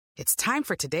It's time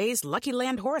for today's Lucky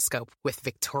Land horoscope with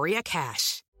Victoria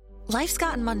Cash. Life's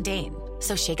gotten mundane,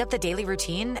 so shake up the daily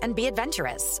routine and be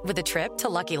adventurous with a trip to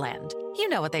Lucky Land. You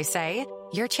know what they say,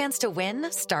 your chance to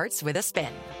win starts with a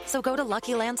spin. So go to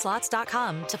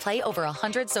LuckyLandSlots.com to play over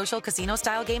 100 social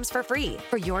casino-style games for free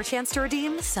for your chance to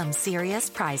redeem some serious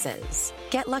prizes.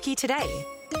 Get lucky today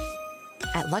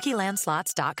at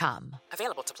LuckyLandSlots.com.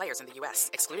 Available to players in the U.S.,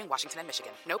 excluding Washington and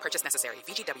Michigan. No purchase necessary.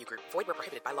 VGW Group. Void where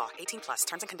prohibited by law. 18 plus.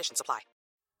 Terms and conditions apply.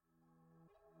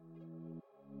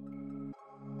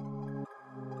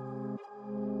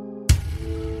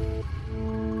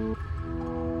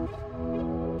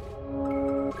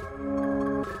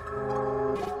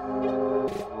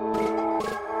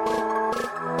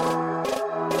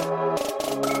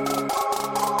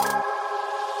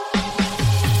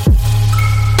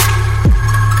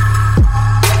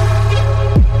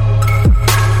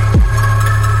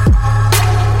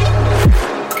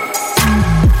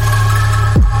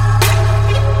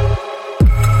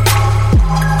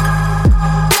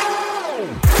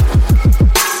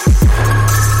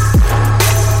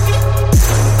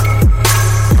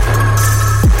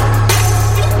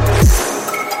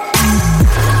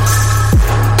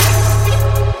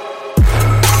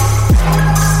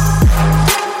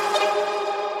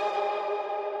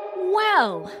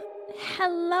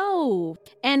 Hello,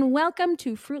 and welcome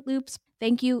to Fruit Loops.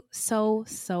 Thank you so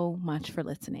much for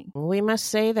listening. We must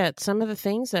say that some of the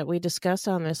things that we discuss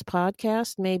on this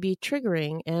podcast may be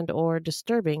triggering and or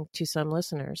disturbing to some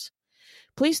listeners.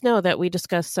 Please know that we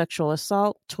discuss sexual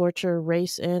assault, torture,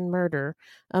 race, and murder,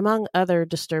 among other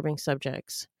disturbing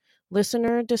subjects.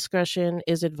 Listener discretion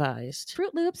is advised.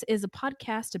 Fruit Loops is a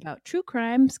podcast about true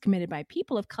crimes committed by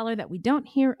people of color that we don't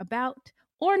hear about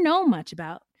or know much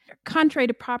about. Contrary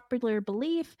to popular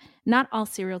belief, not all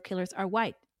serial killers are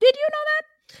white. Did you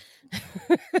know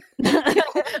that?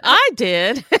 I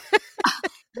did.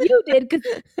 You did,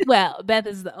 because, well, Beth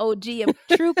is the OG of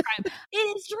true crime. It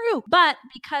is true. But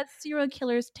because serial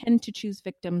killers tend to choose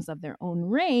victims of their own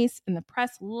race, and the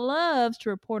press loves to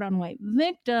report on white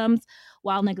victims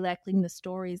while neglecting the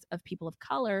stories of people of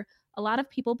color, a lot of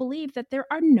people believe that there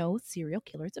are no serial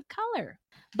killers of color.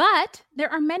 But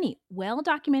there are many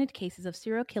well-documented cases of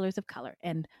serial killers of color,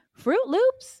 and Fruit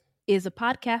Loops is a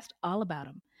podcast all about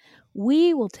them.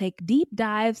 We will take deep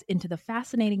dives into the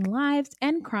fascinating lives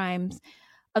and crimes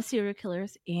of serial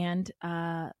killers and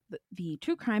the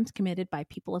true crimes committed by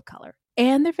people of color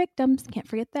and their victims, can't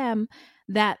forget them,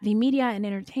 that the media and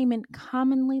entertainment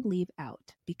commonly leave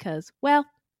out because, well,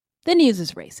 the news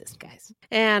is racist, guys.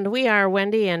 And we are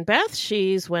Wendy and Beth.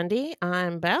 She's Wendy.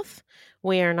 I'm Beth.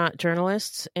 We are not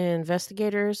journalists,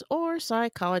 investigators, or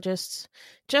psychologists,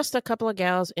 just a couple of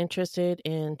gals interested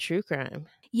in true crime.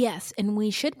 Yes, and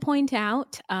we should point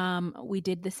out, we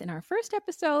did this in our first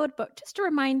episode, but just to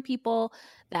remind people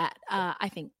that I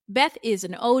think Beth is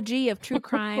an OG of true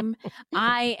crime.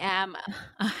 I am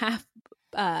a half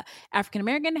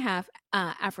African-American, half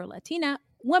Afro-Latina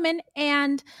woman,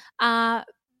 and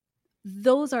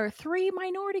those are three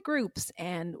minority groups,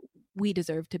 and we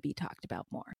deserve to be talked about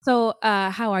more. So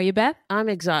how are you, Beth? I'm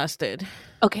exhausted.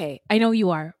 Okay, I know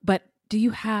you are, but do you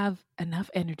have enough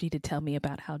energy to tell me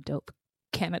about how dope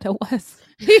Canada was?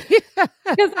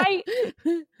 Because I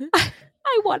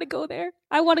want to go there.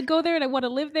 I want to go there, and I want to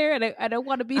live there, and I don't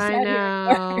want to be sad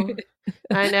here.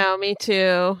 I know, me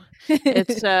too.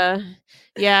 It's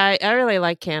yeah, I really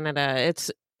like Canada.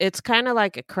 It's kind of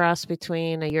like a cross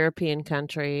between a European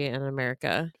country and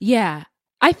America. Yeah.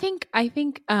 I think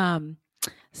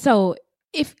so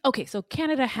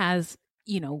Canada has,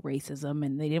 racism,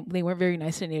 and they weren't very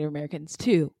nice to Native Americans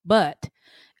too, but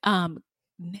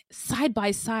side by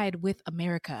side with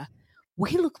America, we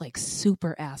look like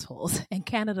super assholes, and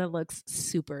Canada looks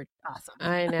super awesome.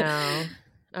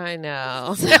 I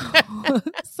know.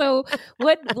 So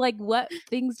what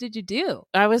things did you do?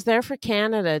 I was there for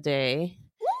Canada Day.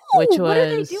 What do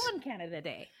they do on Canada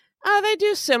Day? They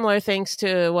do similar things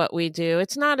to what we do.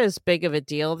 It's not as big of a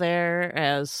deal there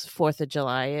as 4th of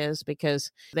July is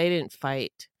because they didn't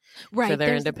fight for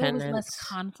their independence. There was less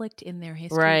conflict in their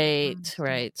history.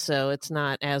 Right. So it's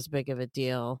not as big of a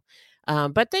deal.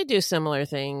 But they do similar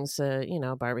things,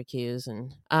 barbecues,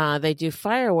 and they do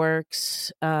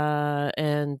fireworks.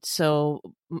 And so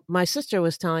my sister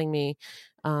was telling me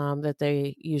that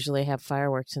they usually have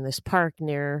fireworks in this park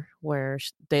near where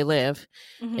they live.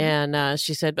 Mm-hmm. And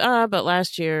she said, but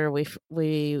last year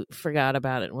we forgot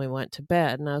about it and we went to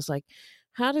bed. And I was like,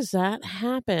 how does that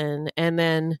happen? And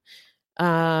then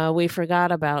we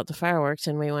forgot about the fireworks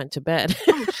and we went to bed.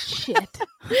 Oh, shit.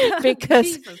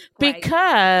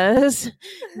 because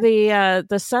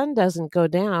the sun doesn't go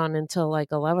down until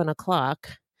like 11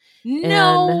 o'clock.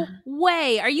 No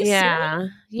way. Are you serious?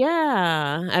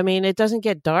 Yeah. I mean, it doesn't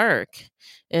get dark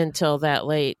until that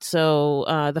late.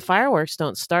 So the fireworks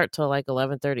don't start till like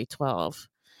 11:30, 12.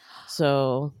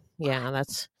 So yeah,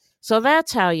 that's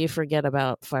how you forget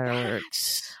about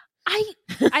fireworks. I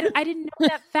didn't know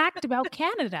that fact about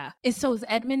Canada. Is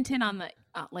Edmonton on the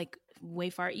like way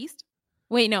far east?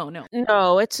 Wait, no.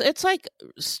 No, it's like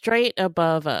straight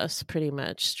above us, pretty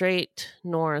much straight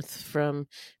north from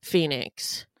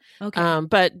Phoenix. Okay.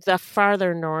 But the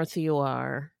farther north you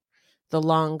are, the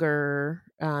longer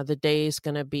the day's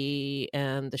going to be,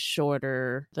 and the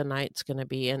shorter the night's going to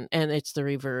be, and it's the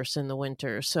reverse in the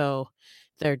winter. So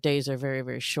their days are very,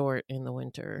 very short in the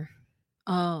winter.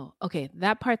 Oh, okay.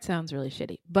 That part sounds really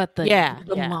shitty. But the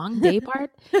long day part,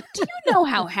 do you know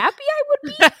how happy I would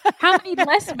be? How many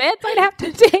less meds I'd have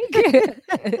to take?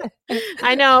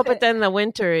 I know, but then the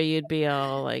winter you'd be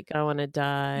all like, I want to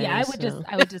die. Yeah, I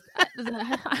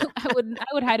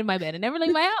would hide in my bed and never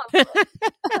leave my house.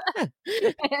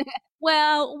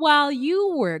 Well, while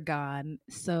you were gone,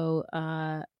 so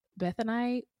Beth and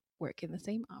I work in the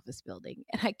same office building,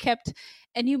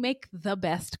 and you make the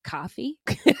best coffee.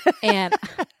 And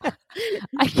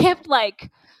I kept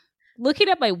like looking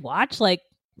at my watch, like,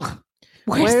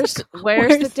 where's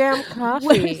the damn coffee?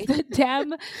 Where's the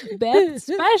damn Beth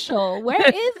special? Where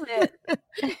is it?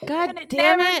 God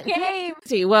damn it! Came.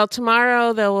 See, well,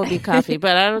 tomorrow there will be coffee,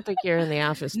 but I don't think you're in the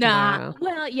office tomorrow.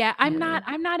 Well, yeah, I'm not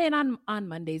in on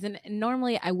Mondays, and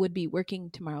normally I would be working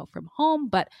tomorrow from home,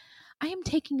 but I am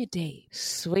taking a day.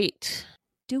 Sweet.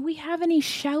 Do we have any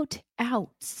shout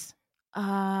outs?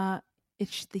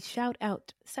 It's the shout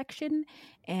out section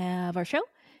of our show.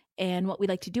 And what we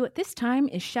like to do at this time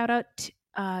is shout out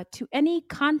to any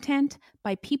content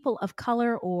by people of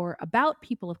color or about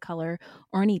people of color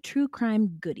or any true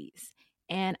crime goodies.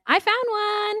 And I found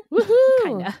one.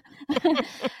 Woohoo! Kinda.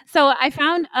 So I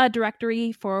found a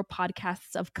directory for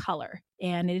podcasts of color,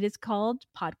 and it is called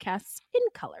Podcasts in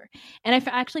Color. And I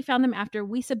actually found them after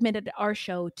we submitted our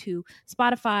show to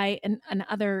Spotify, and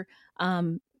other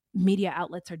media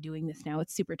outlets are doing this now.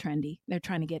 It's super trendy. They're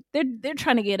trying to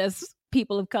get us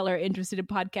people of color interested in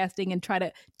podcasting and try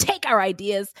to take our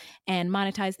ideas and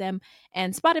monetize them.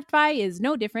 And Spotify is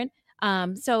no different.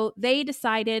 So they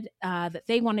decided that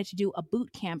they wanted to do a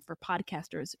boot camp for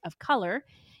podcasters of color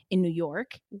in New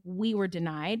York. We were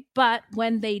denied, but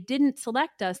when they didn't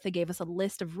select us, they gave us a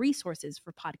list of resources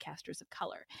for podcasters of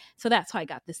color. So that's how I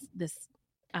got this.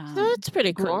 That's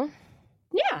pretty cool.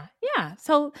 Yeah.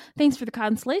 So thanks for the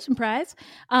consolation prize.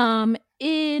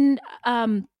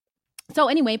 So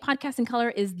anyway, Podcasts in Color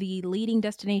is the leading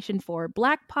destination for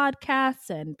Black podcasts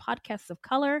and podcasts of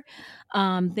color.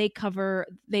 They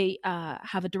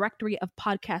have a directory of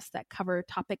podcasts that cover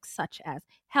topics such as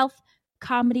health,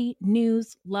 comedy,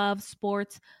 news, love,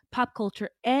 sports, pop culture,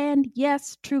 and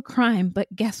yes, true crime.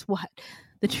 But guess what?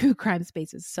 The true crime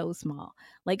space is so small.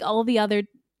 Like all the other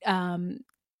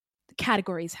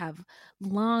categories have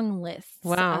long lists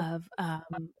of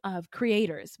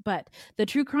creators, but the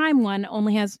true crime one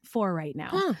only has 4 right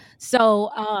now. So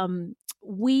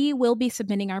we will be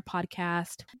submitting our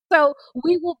podcast, so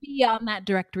we will be on that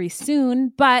directory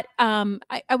soon. But I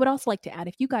would also like to add,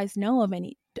 if you guys know of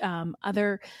any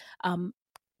other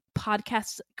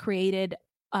podcasts created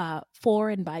for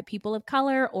and by people of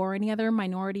color or any other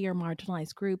minority or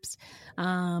marginalized groups,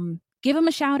 give them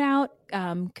a shout out.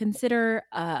 Consider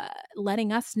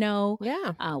letting us know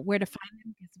where to find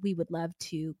them, because we would love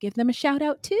to give them a shout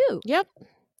out too. Yep,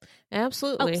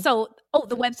 absolutely. The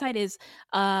website is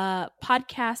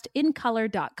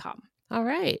podcastincolor.com. All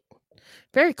right.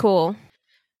 Very cool.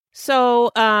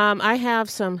 So I have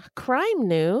some crime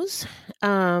news.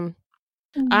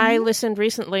 I listened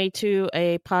recently to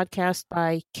a podcast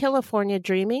by California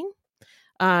Dreaming.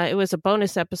 It was a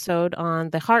bonus episode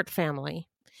on the Hart family.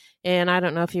 And I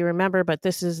don't know if you remember, but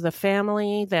this is the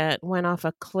family that went off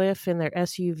a cliff in their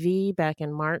SUV back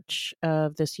in March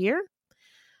of this year.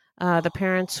 The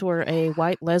parents were a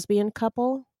white lesbian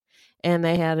couple, and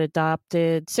they had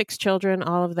adopted 6 children.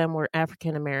 All of them were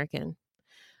African American.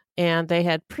 And they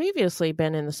had previously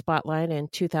been in the spotlight in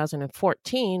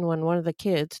 2014 when one of the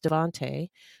kids, Devontae,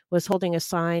 was holding a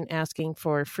sign asking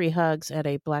for free hugs at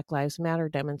a Black Lives Matter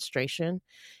demonstration.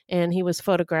 And he was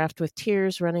photographed with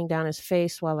tears running down his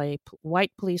face while a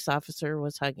white police officer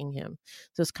was hugging him.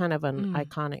 So it's kind of an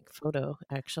iconic photo,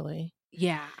 actually.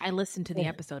 Yeah, I listened to the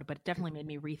episode, but it definitely made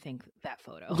me rethink that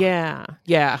photo. Yeah.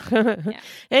 Yeah.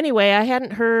 Anyway, I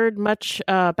hadn't heard much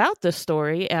about this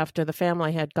story after the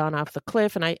family had gone off the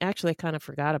cliff, and I actually kind of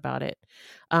forgot about it.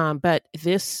 But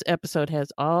this episode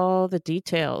has all the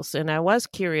details, and I was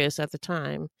curious at the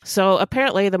time. So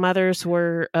apparently the mothers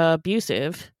were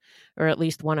abusive, or at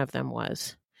least one of them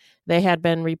was. They had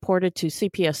been reported to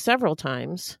CPS several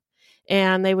times,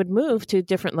 and they would move to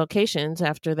different locations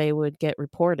after they would get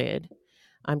reported.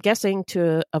 I'm guessing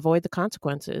to avoid the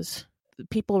consequences.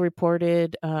 People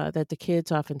reported that the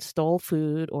kids often stole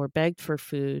food or begged for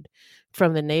food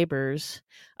from the neighbors.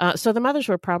 So the mothers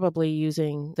were probably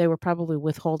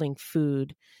withholding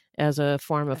food as a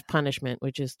form of punishment,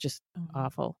 which is just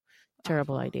awful.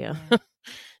 Terrible idea. Yeah.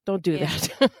 Don't do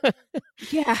that.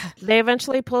 Yeah. They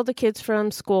eventually pulled the kids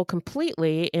from school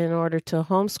completely in order to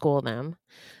homeschool them.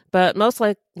 But most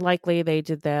likely they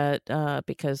did that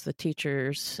because the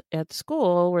teachers at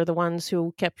school were the ones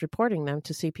who kept reporting them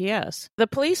to CPS. The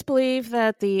police believe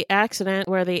that the accident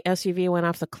where the SUV went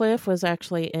off the cliff was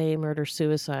actually a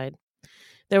murder-suicide.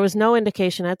 There was no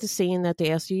indication at the scene that the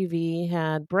SUV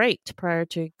had braked prior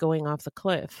to going off the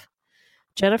cliff.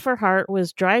 Jennifer Hart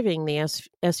was driving the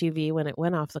SUV when it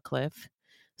went off the cliff.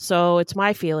 So it's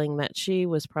my feeling that she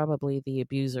was probably the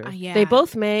abuser. Yeah. They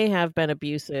both may have been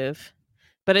abusive.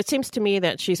 But it seems to me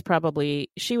that she was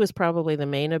probably the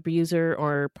main abuser,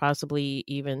 or possibly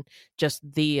even just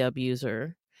the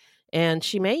abuser. And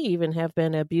she may even have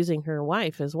been abusing her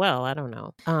wife as well. I don't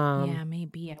know. Yeah,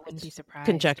 maybe. I wouldn't be surprised.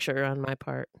 Conjecture on my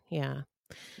part. Yeah.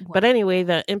 Well, But anyway,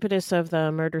 the impetus of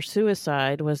the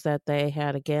murder-suicide was that they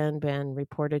had again been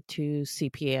reported to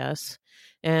CPS.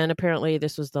 And apparently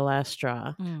this was the last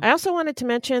straw. I also wanted to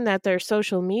mention that their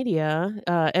social media,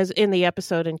 as in the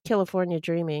episode in California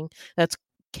Dreaming, that's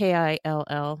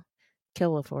KILL,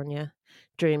 California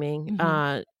Dreaming.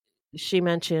 She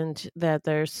mentioned that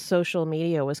their social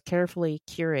media was carefully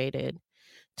curated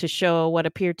to show what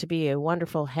appeared to be a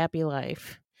wonderful, happy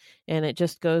life. And it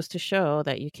just goes to show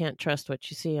that you can't trust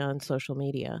what you see on social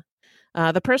media.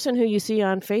 The person who you see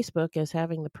on Facebook as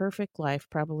having the perfect life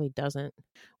probably doesn't.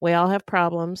 We all have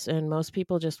problems, and most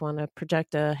people just want to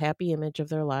project a happy image of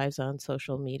their lives on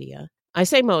social media. I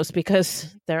say most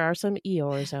because there are some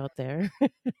Eeyores out there.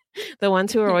 The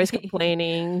ones who are always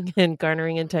complaining and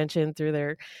garnering attention through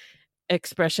their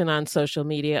expression on social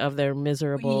media of their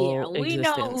miserable we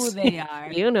existence. know who they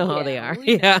are. You know how they are.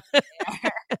 Yeah.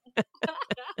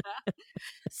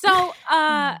 So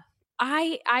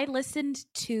I listened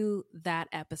to that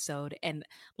episode, and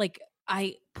like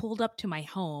I pulled up to my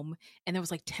home and there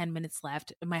was like 10 minutes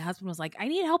left, and my husband was like, I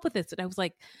need help with this. And I was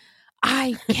like,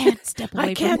 I can't step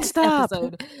away from this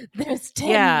episode. There's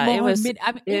 10 more minutes.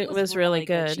 It was really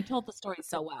good. She told the story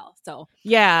so well. So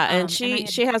yeah, and she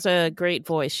has a great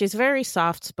voice. She's very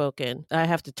soft spoken. I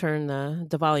have to turn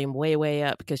the volume way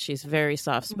up because she's very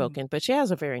soft spoken, but she has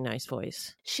a very nice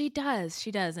voice. She does,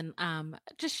 and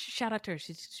just shout out to her.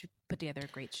 She put together a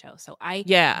great show. So I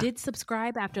did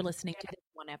subscribe after listening to this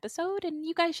one episode, and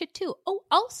you guys should too. Oh,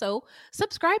 also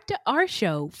subscribe to our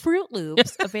show, Fruit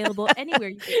Loops, available anywhere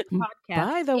you get your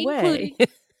podcast. By the way,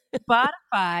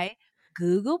 Spotify,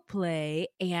 Google Play,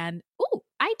 and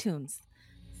iTunes.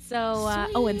 So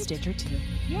and Stitcher too.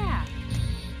 Yeah.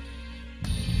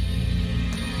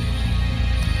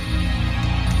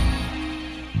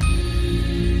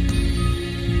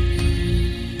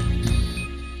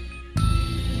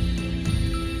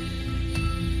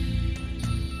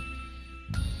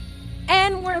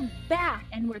 And we're back,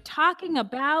 and we're talking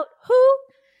about who?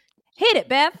 Hit it,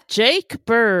 Beth. Jake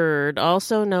Bird,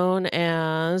 also known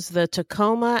as the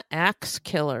Tacoma Axe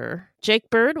Killer. Jake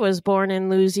Bird was born in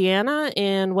Louisiana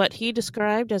in what he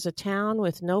described as a town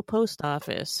with no post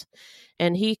office,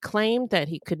 and he claimed that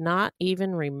he could not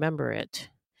even remember it.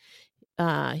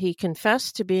 He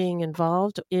confessed to being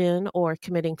involved in or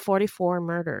committing 44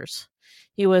 murders.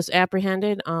 He was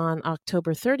apprehended on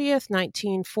October 30th,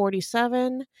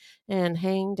 1947, and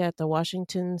hanged at the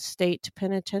Washington State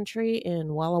Penitentiary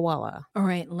in Walla Walla. All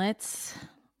right, let's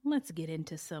get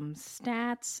into some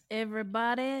stats,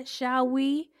 everybody, shall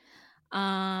we?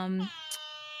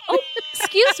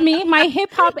 Excuse me, my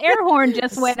hip hop air horn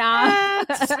just went off.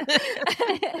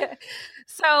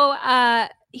 So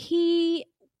he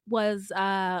was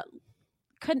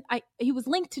he was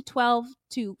linked to 12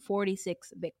 to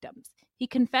 46 victims. He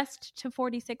confessed to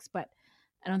 46, but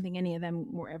I don't think any of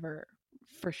them were ever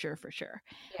for sure.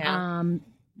 Yeah.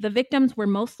 The victims were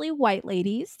mostly white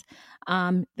ladies.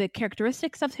 The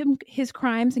characteristics of his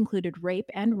crimes included rape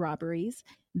and robberies.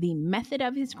 The method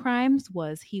of his crimes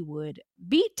was he would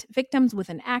beat victims with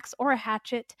an axe or a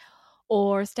hatchet,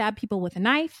 or stab people with a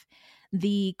knife.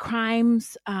 The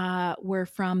crimes were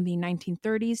from the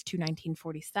 1930s to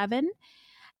 1947,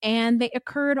 and they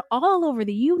occurred all over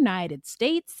the United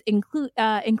States,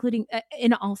 including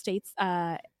in all states.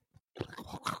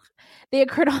 They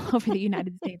occurred all over the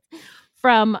United States,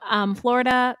 from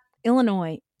Florida,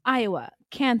 Illinois, Iowa,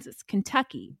 Kansas,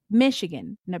 Kentucky,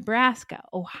 Michigan, Nebraska,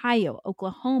 Ohio,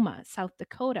 Oklahoma, South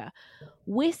Dakota,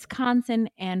 Wisconsin,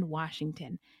 and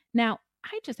Washington. Now,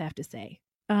 I just have to say,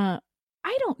 I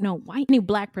don't know why any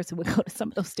Black person would go to some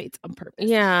of those states on purpose.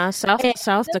 Yeah, South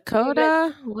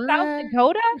Dakota. South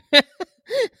Dakota?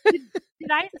 Did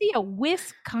I see a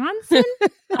Wisconsin?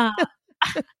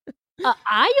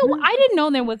 Iowa? I didn't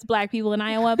know there was Black people in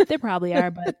Iowa, but there probably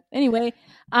are. But anyway,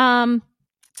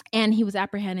 and he was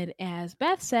apprehended, as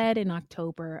Beth said, in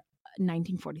October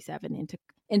 1947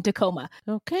 in Tacoma.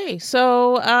 Okay,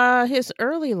 so his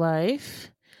early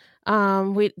life,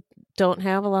 we don't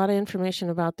have a lot of information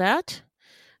about that.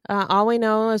 All we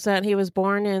know is that he was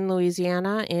born in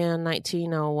Louisiana in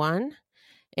 1901,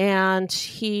 and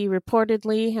he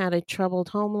reportedly had a troubled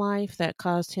home life that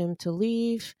caused him to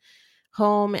leave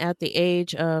home at the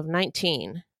age of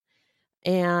 19.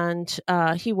 And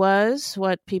he was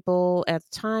what people at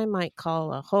the time might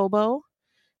call a hobo,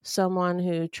 someone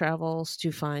who travels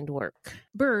to find work.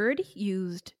 Bird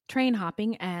used train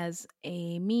hopping as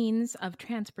a means of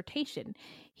transportation.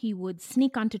 He would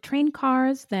sneak onto train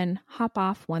cars, then hop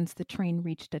off once the train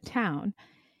reached a town.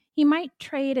 He might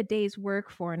trade a day's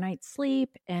work for a night's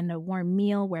sleep and a warm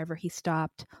meal wherever he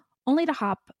stopped, only to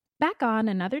hop back on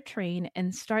another train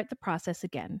and start the process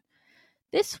again.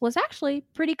 This was actually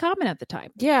pretty common at the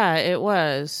time. Yeah, it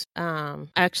was.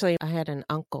 Actually, I had an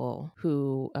uncle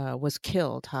who was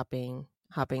killed hopping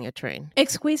a train.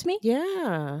 Excuse me?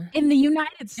 Yeah. In the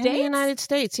United States? In the United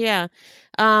States, yeah.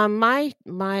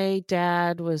 My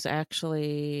dad was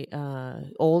actually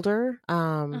older.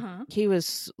 He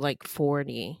was like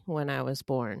 40 when I was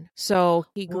born. So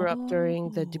he grew up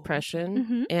during the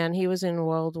Depression, and he was in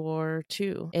World War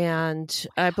II. And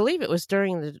I believe it was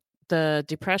during the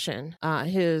Depression.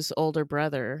 His older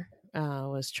brother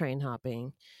was train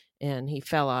hopping, and he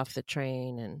fell off the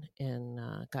train and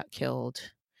got killed.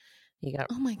 He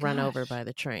got run over by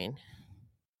the train.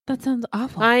 That sounds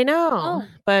awful. I know,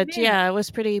 but yeah, it was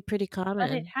pretty common.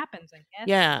 But it happens, I guess.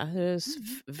 Yeah, it was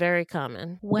very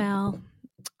common. Well,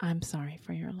 I'm sorry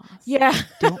for your loss. Yeah, I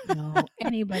don't know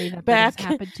anybody that has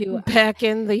happened to. Back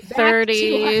in the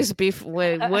 30s,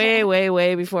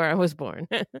 way before I was born.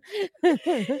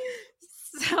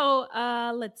 So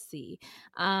let's see.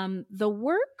 The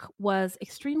work was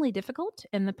extremely difficult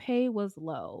and the pay was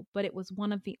low, but it was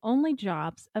one of the only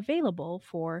jobs available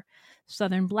for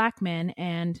Southern Black men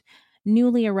and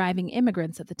newly arriving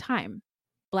immigrants at the time.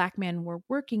 Black men were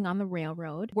working on the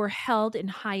railroad, were held in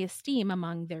high esteem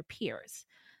among their peers.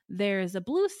 There's a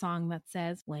blues song that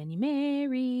says, "When you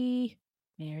marry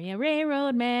a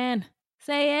railroad man,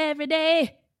 say every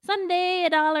day, Sunday,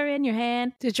 $1 in your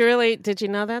hand." Did you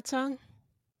know that song?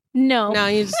 No,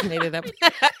 you just made it up.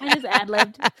 I just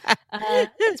ad-libbed.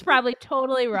 It's probably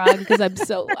totally wrong because I'm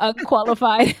so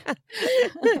unqualified.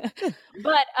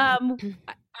 But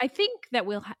I think that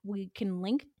we can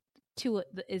link to it.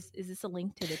 Is this a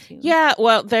link to the tune? Yeah.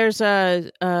 Well, there's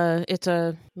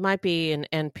might be an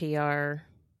NPR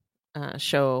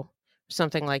show,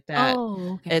 something like that.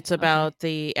 Oh, okay. It's about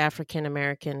the African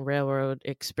American Railroad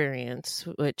experience,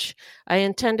 which I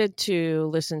intended to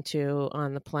listen to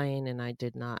on the plane, and I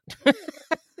did not.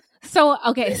 So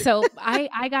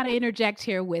I got to interject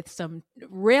here with some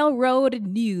railroad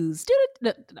news.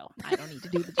 No, I don't need to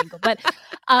do the jingle. But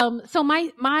so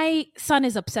my son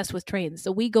is obsessed with trains.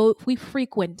 So we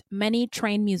frequent many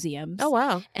train museums. Oh,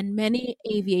 wow. And many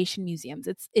aviation museums.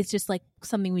 It's just like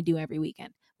something we do every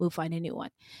weekend. We'll find a new one.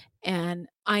 And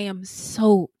I am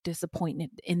so disappointed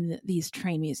in these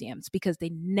train museums because they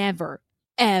never,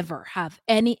 ever have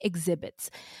any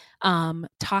exhibits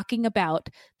talking about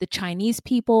the Chinese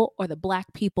people or the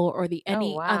Black people or the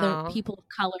any other people of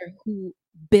color who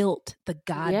built the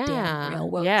goddamn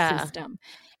railroad system.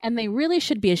 And they really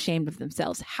should be ashamed of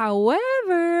themselves.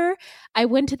 However, I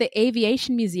went to the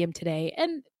Aviation Museum today,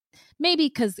 and maybe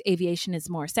because aviation is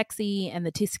more sexy and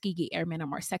the Tuskegee Airmen are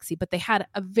more sexy, but they had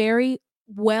a very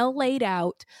well laid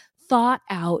out, thought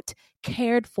out,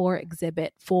 cared for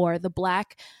exhibit for the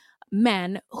Black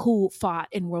men who fought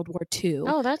in World War II.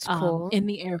 Oh, that's cool. In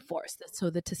the Air Force. So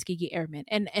the Tuskegee Airmen.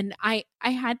 And I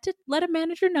had to let a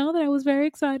manager know that I was very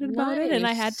excited about it. And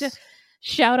I had to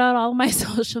shout out all my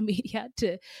social media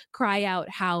to cry out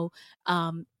how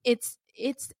it's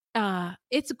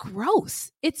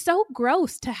gross. It's so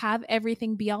gross to have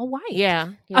everything be all white. Yeah.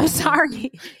 I'm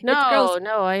sorry.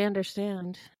 No, I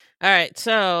understand. All right.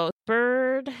 So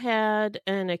Bird had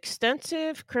an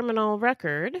extensive criminal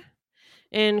record,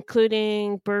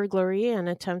 including burglary and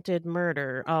attempted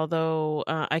murder, although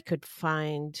I could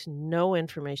find no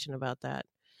information about that.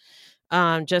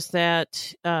 Just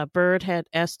that Bird had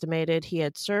estimated he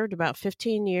had served about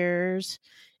 15 years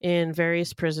in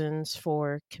various prisons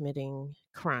for committing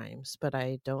crimes, but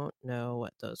I don't know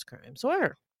what those crimes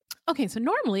were. Okay, so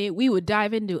normally we would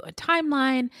dive into a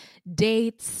timeline,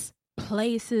 dates,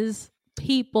 places,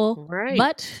 people, Right.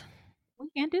 but we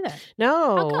can't do that.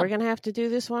 No, we're going to have to do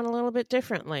this one a little bit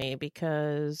differently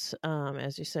because,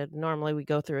 as you said, normally we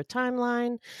go through a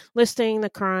timeline listing the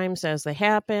crimes as they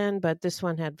happen, but this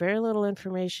one had very little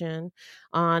information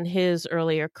on his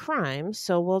earlier crimes.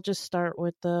 So we'll just start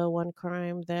with the one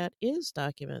crime that is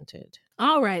documented.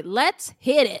 All right, let's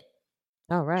hit it.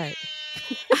 All right.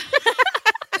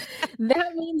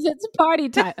 That means it's party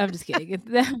time. I'm just kidding.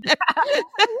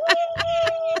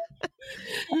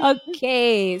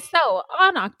 Okay, so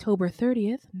on October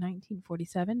 30th,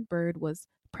 1947, Bird was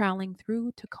prowling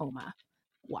through Tacoma,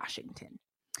 Washington,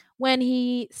 when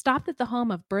he stopped at the home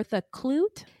of Bertha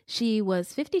Clute. She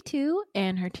was 52,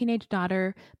 and her teenage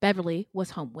daughter, Beverly,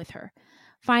 was home with her.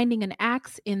 Finding an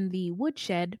axe in the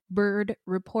woodshed, Bird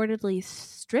reportedly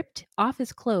stripped off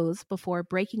his clothes before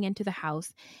breaking into the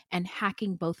house and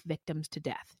hacking both victims to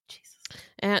death. Jesus.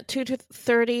 At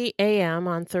 2:30 a.m.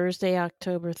 on Thursday,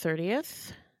 October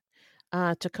 30th,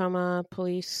 Tacoma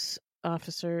police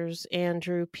officers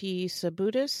Andrew P.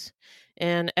 Sabutis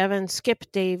and Evan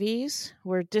Skip Davies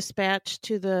were dispatched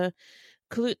to the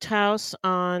Clute house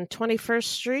on 21st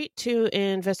Street to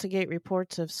investigate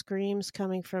reports of screams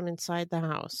coming from inside the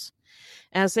house.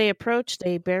 As they approached,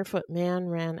 a barefoot man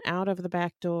ran out of the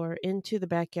back door into the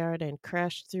backyard and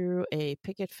crashed through a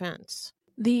picket fence.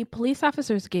 The police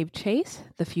officers gave chase.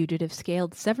 The fugitive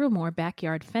scaled several more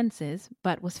backyard fences,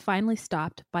 but was finally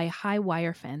stopped by a high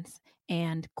wire fence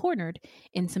and cornered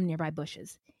in some nearby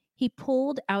bushes. He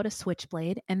pulled out a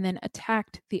switchblade and then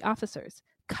attacked the officers,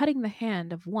 cutting the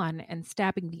hand of one and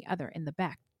stabbing the other in the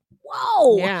back.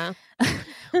 Whoa! Yeah.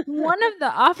 One of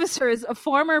the officers, a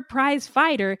former prize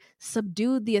fighter,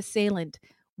 subdued the assailant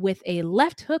with a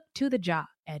left hook to the jaw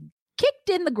and kicked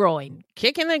in the groin.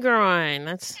 Kick in the groin.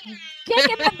 That's Kick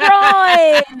in the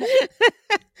groin.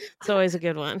 It's always a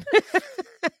good one.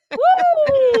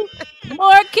 Woo!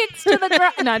 More kicks to the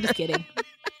groin. No, I'm just kidding.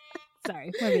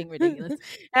 Sorry, we're being ridiculous.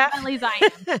 At least I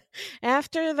am.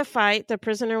 After the fight, the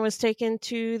prisoner was taken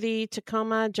to the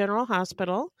Tacoma General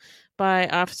Hospital by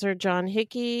Officer John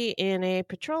Hickey in a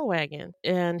patrol wagon,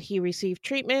 and he received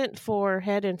treatment for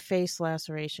head and face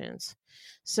lacerations.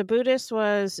 Sabutis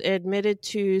was admitted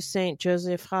to St.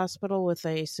 Joseph Hospital with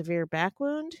a severe back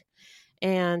wound,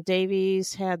 and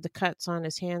Davies had the cuts on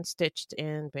his hand stitched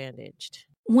and bandaged.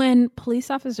 When police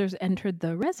officers entered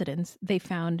the residence, they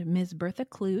found Ms. Bertha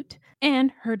Clute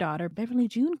and her daughter, Beverly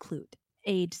June Clute,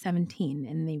 age 17,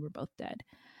 and they were both dead.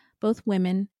 Both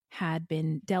women had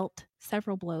been dealt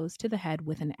several blows to the head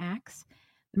with an axe.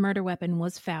 The murder weapon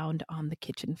was found on the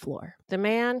kitchen floor. The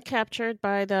man captured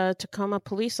by the Tacoma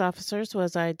police officers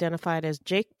was identified as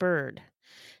Jake Bird,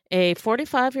 a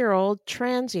 45-year-old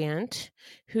transient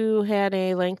who had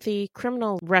a lengthy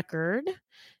criminal record,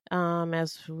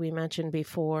 as we mentioned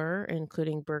before,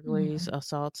 including burglaries,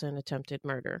 assaults, and attempted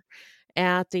murder.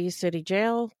 At the city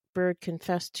jail, Bird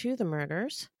confessed to the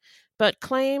murders, but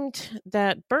claimed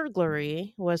that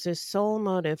burglary was his sole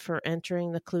motive for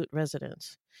entering the Clute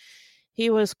residence. He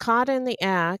was caught in the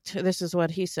act. This is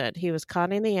what he said. He was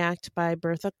caught in the act by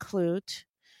Bertha Clute,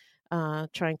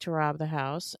 trying to rob the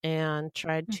house, and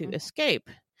tried to escape.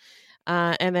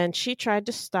 And then she tried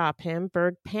to stop him.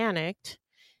 Bird panicked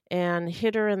and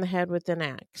hit her in the head with an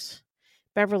axe.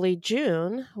 Beverly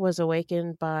June was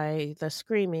awakened by the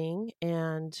screaming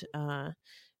and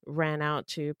ran out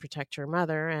to protect her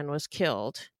mother and was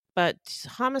killed. But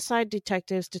homicide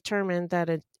detectives determined that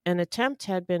an attempt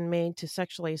had been made to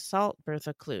sexually assault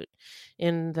Bertha Clute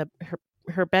in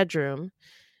her bedroom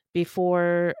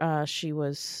before she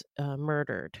was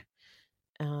murdered.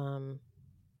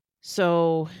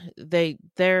 So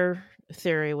their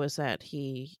theory was that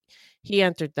he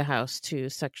entered the house to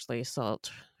sexually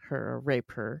assault her or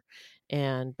rape her,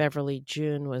 and Beverly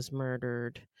June was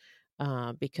murdered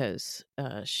because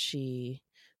she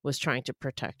was trying to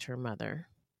protect her mother.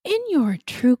 In your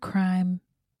true crime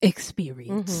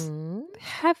experience,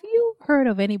 have you heard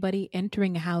of anybody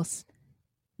entering a house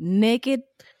naked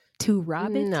to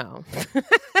rob it? No.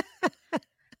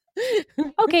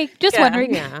 Okay, just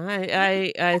wondering.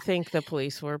 Yeah, I think the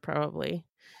police were probably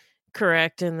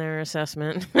correct in their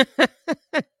assessment.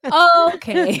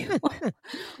 Okay.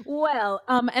 Well,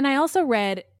 and I also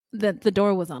read The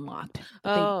door was unlocked.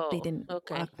 But they Oh, didn't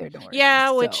okay. lock their doors.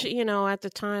 Yeah, which, so- at the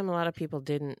time, a lot of people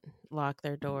didn't lock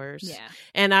their doors. Yeah.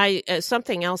 And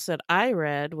something else that I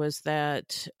read was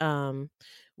that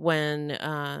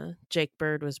when Jake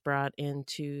Bird was brought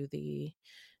into the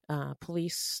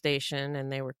police station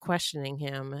and they were questioning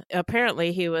him,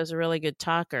 apparently he was a really good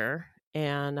talker,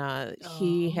 and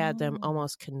he had them Oh.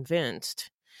 almost convinced,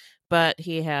 but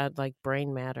he had like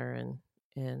brain matter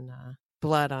and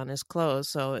blood on his clothes,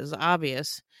 so it was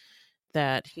obvious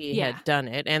that he Yeah. had done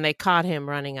it, and they caught him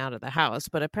running out of the house.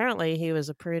 But apparently he was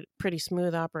a pretty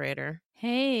smooth operator.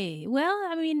 Hey, well,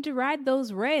 I mean, to ride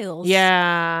those rails.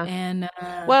 Yeah. And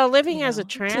Well, living as a to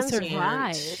transient.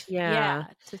 survive. Yeah.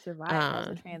 To survive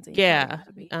as a transient. Yeah.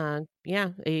 you gotta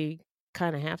be. You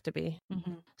kind of have to be.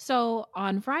 Mhm. So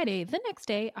on Friday, the next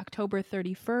day, October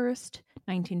 31st,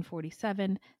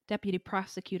 1947, Deputy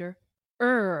Prosecutor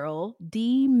Earl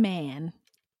D. Mann.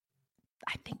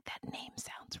 I think that name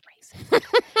sounds racist.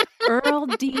 Earl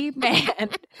D. Mann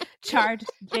charged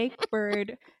Jake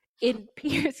Bird in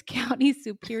Pierce County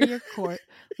Superior Court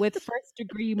with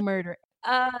first-degree murder.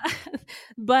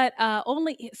 But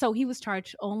he was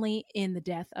charged only in the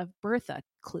death of Bertha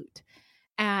Clute.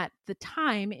 At the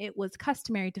time, it was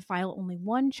customary to file only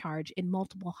one charge in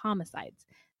multiple homicides.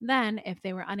 Then, if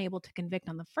they were unable to convict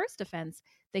on the first offense,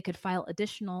 they could file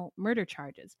additional murder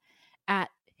charges. At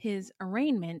his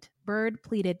arraignment, Bird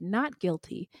pleaded not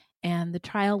guilty, and the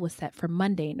trial was set for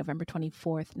Monday, November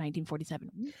 24th,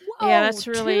 1947. Whoa, Yeah, that's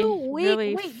really, 2 week,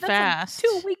 really wait, fast.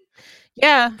 That's a 2 week,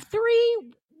 Yeah. 3.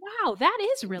 Wow, that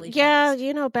is really Yeah,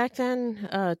 fast. back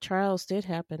then trials did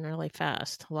happen really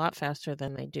fast, a lot faster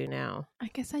than they do now.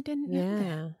 I guess I didn't know that.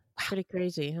 Yeah, pretty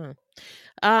crazy, huh?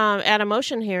 At a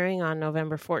motion hearing on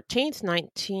November 14th,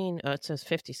 it says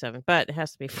 57, but it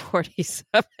has to be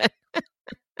 47.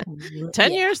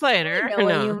 10 years later, I know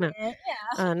what you no. meant, yeah.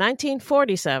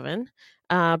 1947,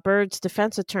 Bird's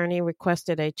defense attorney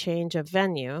requested a change of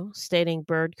venue, stating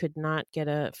Bird could not get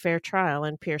a fair trial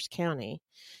in Pierce County.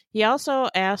 He also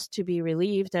asked to be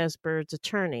relieved as Bird's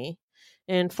attorney,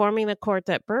 informing the court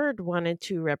that Bird wanted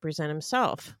to represent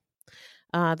himself.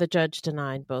 The judge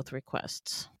denied both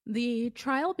requests. The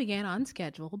trial began on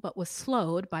schedule, but was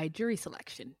slowed by jury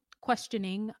selection.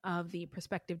 Questioning of the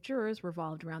prospective jurors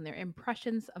revolved around their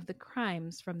impressions of the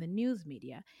crimes from the news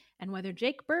media and whether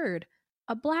Jake Bird,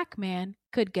 a black man,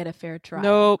 could get a fair trial.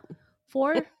 Nope.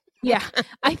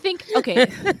 I think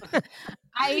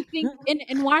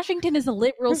in Washington is a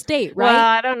liberal state, right? Well,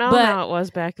 I don't know But- how it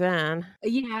was back then.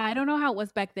 Yeah, I don't know how it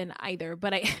was back then either,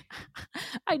 but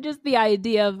I just the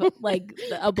idea of like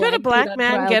a Could a black dude on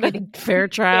man trial get a getting fair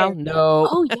trial? No.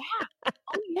 Oh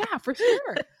yeah, for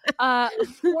sure.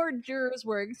 4 jurors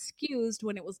were excused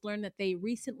when it was learned that they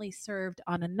recently served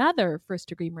on another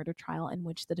first-degree murder trial in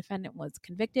which the defendant was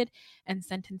convicted and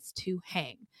sentenced to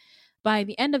hang. By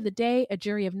the end of the day, a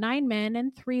jury of 9 men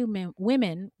and 3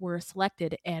 women were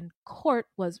selected, and court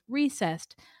was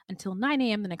recessed until 9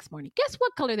 a.m. the next morning. Guess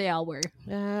what color they all were?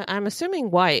 I'm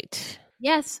assuming white.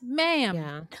 Yes, ma'am.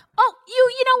 Yeah. Oh,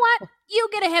 you know what? You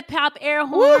get a hip-hop air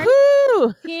horn.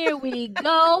 Woohoo! Here we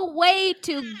go. Way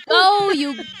to go.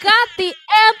 You got the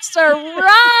answer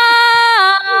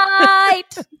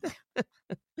right.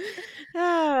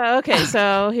 Okay,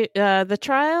 so the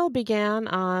trial began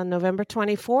on November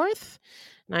 24th,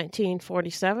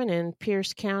 1947 in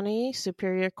Pierce County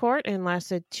Superior Court and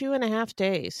lasted 2.5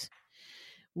 days.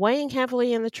 Weighing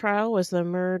heavily in the trial was the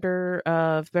murder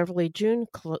of Beverly June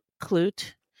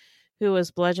Clute, who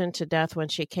was bludgeoned to death when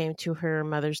she came to her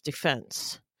mother's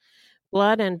defense.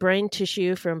 Blood and brain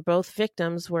tissue from both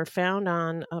victims were found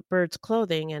on Bird's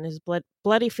clothing, and his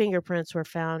bloody fingerprints were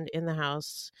found in the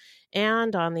house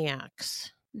and on the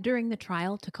axe. During the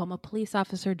trial, Tacoma police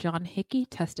officer John Hickey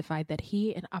testified that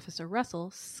he and Officer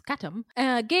Russell Scuttom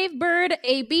gave Bird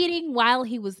a beating while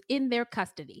he was in their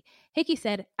custody. Hickey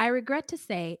said, "I regret to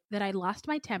say that I lost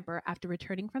my temper after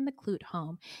returning from the Clute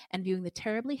home and viewing the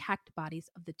terribly hacked bodies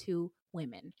of the 2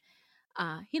 women."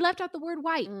 He left out the word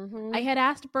white. Mm-hmm. I had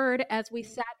asked Bird as we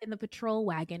sat in the patrol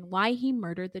wagon why he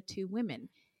murdered the 2 women.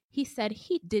 He said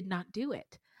he did not do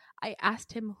it. I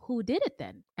asked him who did it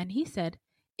then, and he said,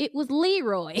 "It was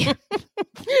Leroy."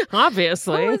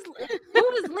 Obviously. Who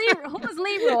was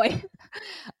Leroy?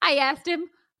 I asked him,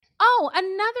 "Oh,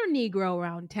 another Negro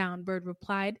around town," Bird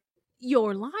replied.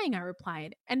 "You're lying," I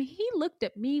replied. And he looked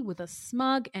at me with a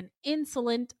smug and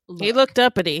insolent look. He looked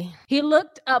uppity. He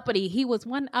looked uppity. He was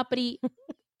one uppity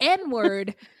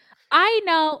N-word. I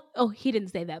know, oh, he didn't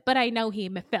say that, but I know he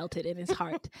felt it in his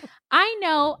heart. I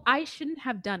know I shouldn't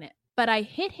have done it, but I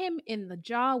hit him in the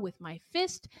jaw with my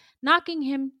fist, knocking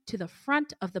him to the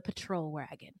front of the patrol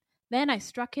wagon. Then I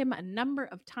struck him a number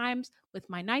of times with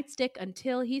my nightstick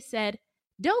until he said,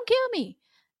 "Don't kill me."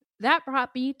 That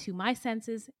brought me to my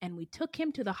senses, and we took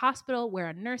him to the hospital where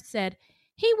a nurse said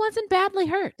he wasn't badly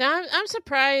hurt. Now, I'm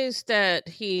surprised that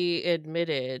he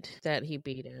admitted that he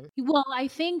beat him. Well, I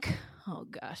think, oh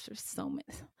gosh, there's so many.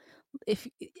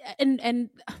 And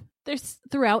there's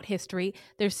throughout history,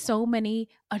 there's so many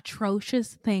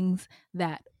atrocious things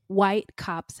that white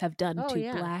cops have done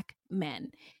to black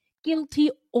men, guilty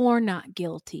or not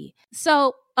guilty.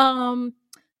 So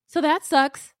that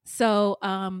sucks. So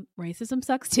racism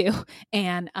sucks too,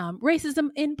 and racism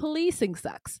in policing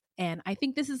sucks. And I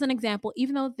think this is an example,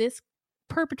 even though this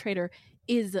perpetrator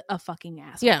is a fucking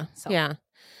asshole. Yeah, yeah.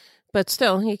 But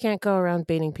still, you can't go around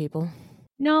beating people.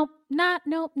 No, not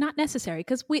necessary,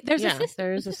 because there's a system.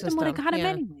 There is a system. Would have got him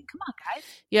anyway. Come on, guys.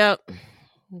 Yep,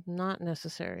 not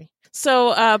necessary.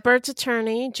 So, Bird's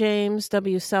attorney, James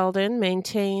W. Selden,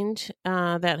 maintained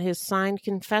that his signed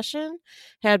confession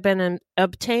had been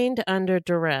obtained under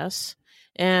duress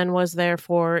and was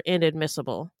therefore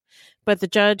inadmissible. But the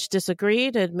judge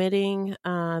disagreed, admitting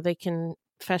the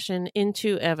confession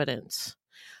into evidence.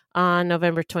 On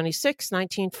November 26,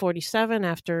 1947,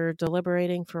 after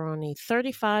deliberating for only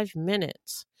 35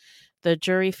 minutes, the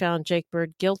jury found Jake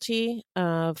Bird guilty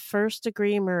of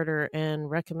first-degree murder and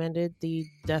recommended the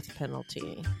death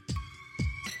penalty.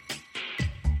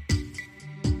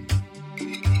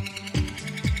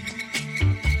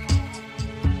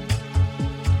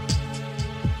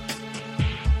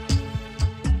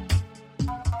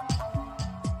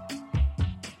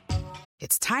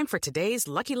 It's time for today's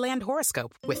Lucky Land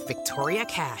horoscope with Victoria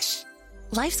Cash.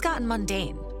 Life's gotten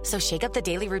mundane, so shake up the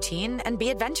daily routine and be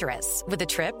adventurous with a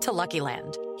trip to Lucky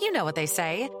Land. You know what they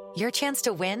say, your chance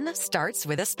to win starts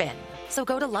with a spin. So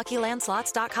go to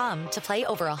LuckyLandSlots.com to play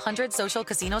over 100 social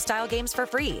casino-style games for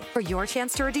free for your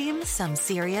chance to redeem some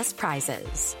serious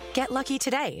prizes. Get lucky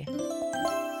today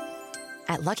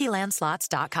at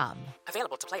LuckyLandSlots.com.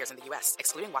 Available to players in the U.S.,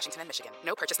 excluding Washington and Michigan.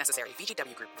 No purchase necessary.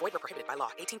 VGW Group. Void where prohibited by law.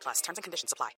 18+. Terms and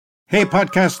conditions apply. Hey,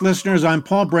 podcast listeners. I'm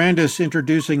Paul Brandis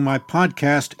introducing my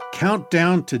podcast,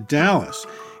 Countdown to Dallas.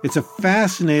 It's a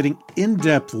fascinating,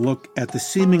 in-depth look at the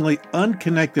seemingly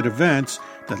unconnected events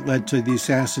that led to the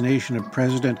assassination of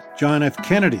President John F.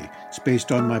 Kennedy. It's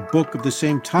based on my book of the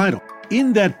same title.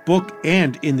 In that book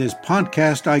and in this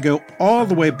podcast, I go all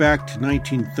the way back to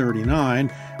 1939,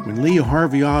 when Lee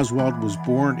Harvey Oswald was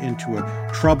born into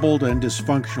a troubled and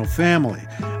dysfunctional family.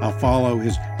 I'll follow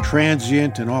his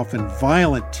transient and often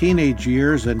violent teenage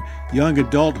years and young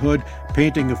adulthood,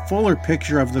 painting a fuller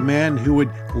picture of the man who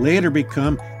would later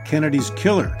become Kennedy's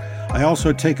killer. I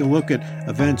also take a look at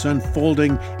events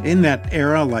unfolding in that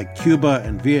era, like Cuba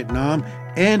and Vietnam,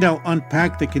 and I'll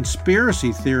unpack the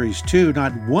conspiracy theories too,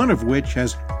 not one of which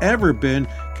has ever been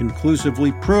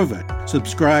conclusively proven.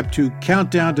 Subscribe to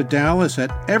Countdown to Dallas at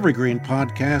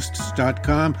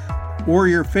evergreenpodcasts.com or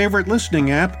your favorite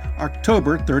listening app,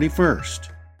 October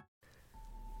 31st.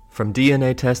 From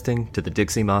DNA testing to the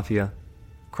Dixie Mafia,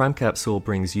 Crime Capsule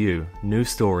brings you new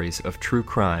stories of true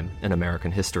crime in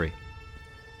American history.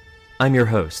 I'm your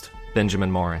host,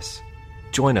 Benjamin Morris.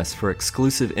 Join us for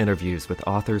exclusive interviews with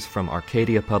authors from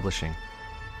Arcadia Publishing,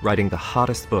 writing the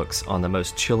hottest books on the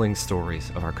most chilling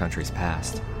stories of our country's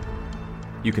past.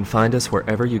 You can find us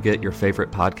wherever you get your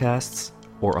favorite podcasts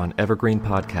or on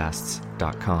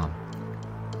evergreenpodcasts.com.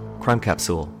 Crime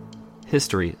Capsule.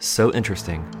 History so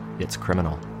interesting, it's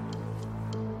criminal.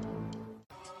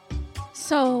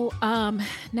 So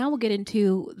now we'll get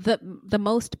into the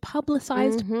most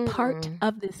publicized part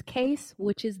of this case,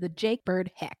 which is the Jake Bird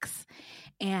hex.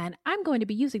 And I'm going to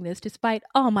be using this despite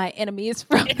all my enemies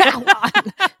from now on.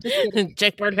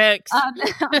 Jake Bird hex.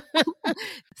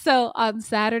 So on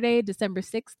Saturday, December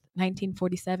 6th,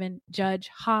 1947, Judge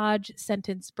Hodge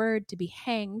sentenced Bird to be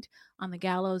hanged on the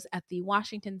gallows at the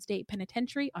Washington State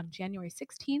Penitentiary on January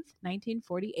 16th,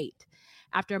 1948.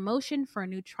 After a motion for a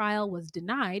new trial was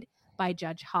denied by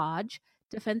Judge Hodge,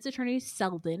 defense attorney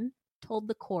Selden told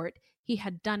the court he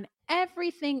had done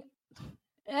everything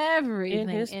in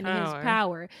his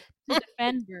power to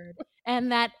defend Bird,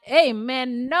 and that,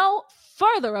 no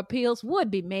further appeals would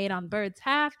be made on Bird's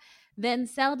half. Then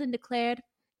Selden declared,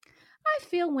 "I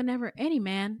feel whenever any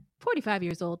man, 45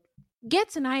 years old,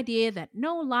 gets an idea that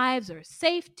no lives are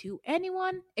safe to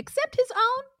anyone except his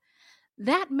own,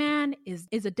 that man is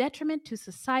a detriment to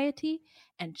society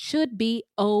and should be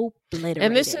obliterated."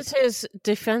 And this is his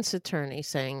defense attorney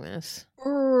saying this.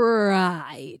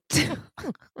 Right.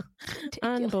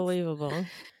 Unbelievable.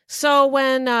 So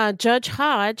when Judge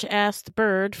Hodge asked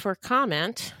Bird for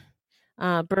comment,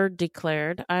 Bird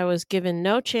declared, "I was given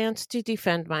no chance to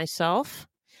defend myself.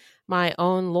 My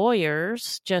own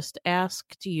lawyers just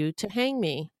asked you to hang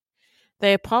me.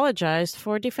 They apologized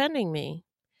for defending me.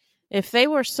 If they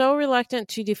were so reluctant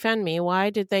to defend me,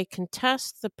 why did they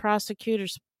contest the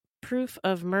prosecutor's proof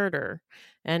of murder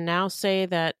and now say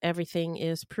that everything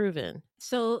is proven?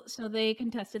 So they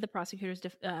contested the prosecutor's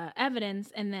evidence,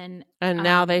 and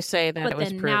now they say that it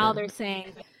was proven. Now they're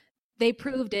saying they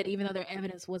proved it, even though their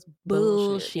evidence was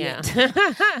bullshit. Yeah.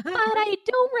 But I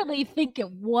don't really think it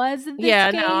was. In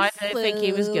this case, no, I think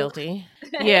he was guilty.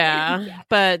 Yeah,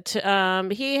 but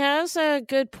he has a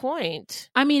good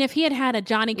point. I mean, if he had a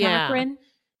Johnny Cochran,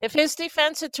 if his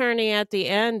defense attorney at the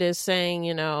end is saying,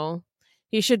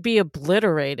 he should be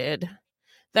obliterated,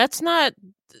 that's not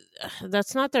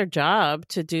their job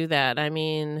to do that. I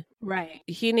mean, right?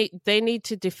 They need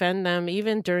to defend them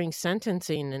even during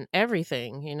sentencing and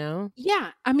everything.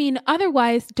 Yeah, I mean,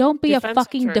 otherwise, don't be a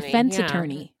fucking defense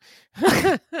attorney.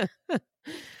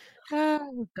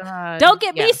 Oh God! Don't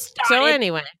get me started. So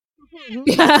anyway,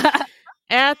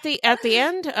 at the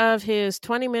end of his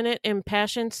 20-minute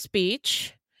impassioned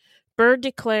speech, Byrd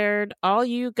declared, "All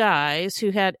you guys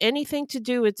who had anything to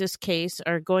do with this case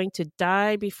are going to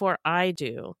die before I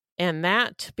do." And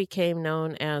that became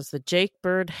known as the Jake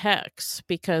Byrd Hex,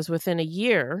 because within a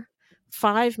year,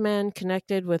 5 men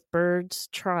connected with Byrd's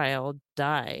trial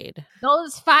died.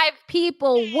 Those 5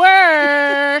 people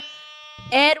were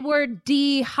Edward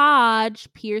D.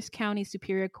 Hodge, Pierce County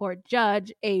Superior Court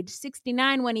judge, age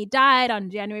 69 when he died on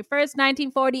January 1st,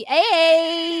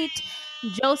 1948.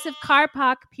 Joseph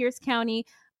Carpock, Pierce County.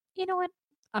 You know what?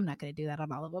 I'm not going to do that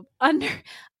on all of them.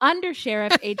 Under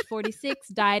Sheriff, age 46,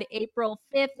 died April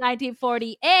 5th,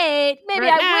 1948. Maybe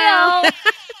right I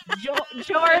will.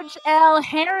 George L.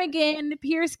 Harrigan,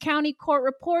 Pierce County Court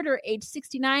reporter, age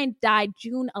 69, died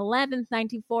June 11th,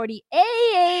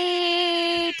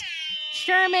 1948.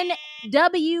 Sherman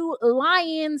W.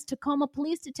 Lyons, Tacoma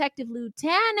Police Detective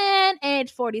Lieutenant,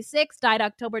 age 46, died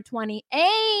October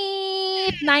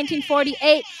 28th,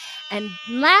 1948. And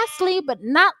lastly, but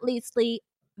not leastly,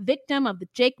 victim of the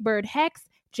Jake Byrd Hex,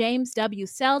 James W.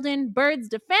 Selden, Byrd's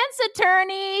defense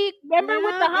attorney. Remember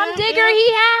with the humdinger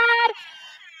he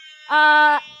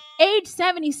had? Age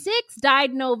 76,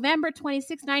 died November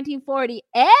 26,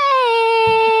 1948.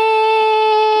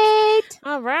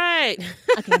 All right.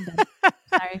 Okay, I'm done.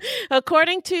 Sorry.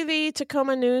 According to the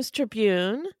Tacoma News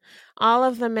Tribune, all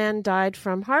of the men died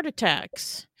from heart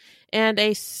attacks, and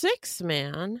a 6th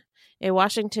man, a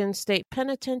Washington State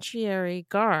Penitentiary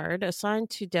guard assigned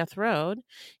to death row,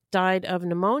 died of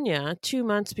pneumonia 2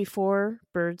 months before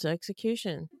Byrd's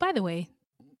execution. By the way,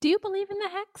 do you believe in the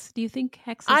hex? Do you think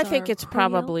hexes I think it's real?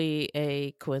 probably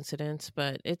a coincidence,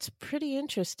 but it's pretty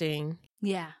interesting.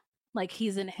 Yeah. Like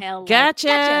he's in hell.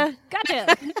 Gotcha. Like,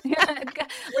 gotcha.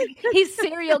 Like he's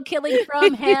serial killing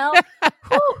from hell.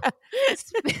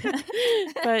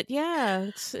 But yeah,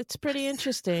 it's pretty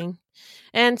interesting.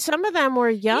 And some of them were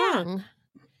young. Yeah.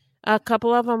 A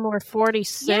couple of them were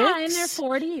 46. Yeah, in their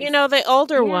 40s. The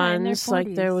older ones,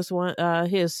 like there was one,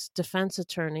 his defense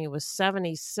attorney was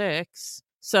 76.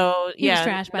 So he was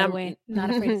trash, by the way. Not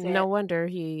afraid to say no wonder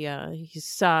he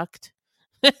sucked.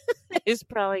 He's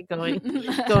probably going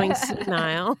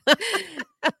senile.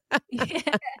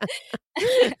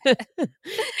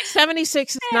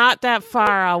 76 is not that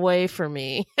far away for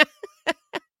me.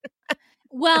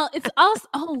 Well, it's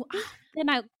also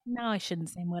now I shouldn't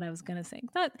say what I was going to say. I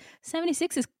thought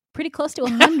 76 is pretty close to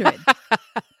 100.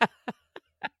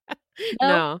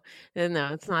 No,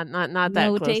 it's not that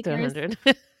no close takers. to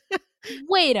 100.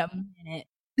 Wait a minute.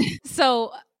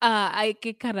 So I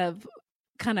get kind of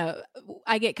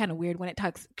weird when it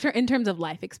talks in terms of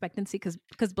life expectancy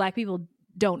because Black people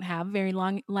don't have very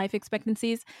long life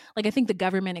expectancies. Like I think the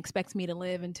government expects me to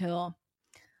live until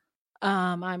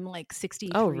I'm like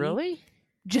 63. Oh, really?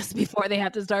 Just before they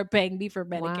have to start paying me for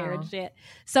Medicare and shit.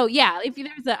 So yeah, if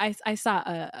there's I saw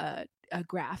a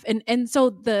graph and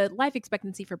so the life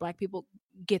expectancy for Black people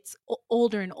gets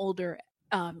older and older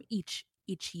each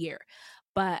year,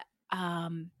 but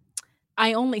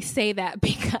I only say that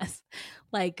because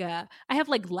like I have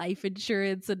like life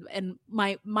insurance and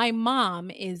my mom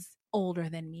is older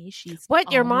than me. She's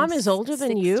your mom is older 60.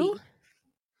 than you?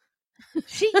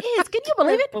 She is. Can you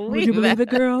believe it? Would you believe it,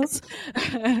 girls?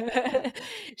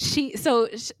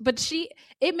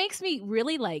 It makes me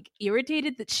really like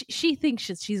irritated that she thinks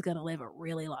she's gonna live a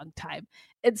really long time,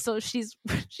 and so she's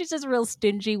just real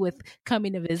stingy with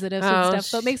coming to visit us and stuff.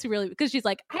 So it makes me really, because she's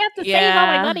like, I have to save all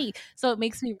my money. So it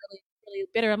makes me really, really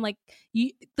bitter. I'm like,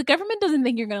 the government doesn't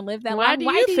think you're gonna live that long. Why do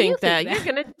you think that? You're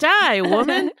gonna die,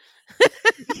 woman.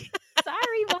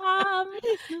 Sorry, Mom.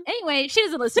 Anyway, she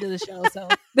doesn't listen to the show, so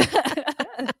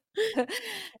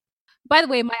By the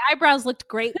way, my eyebrows looked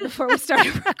great before we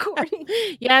started recording.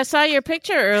 Yeah, I saw your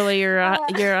picture earlier.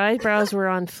 Your eyebrows were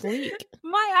on fleek.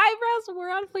 My eyebrows were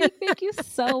on fleek. Thank you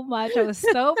so much. I was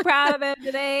so proud of them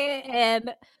today.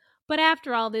 But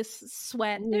after all this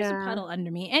sweat, there's a puddle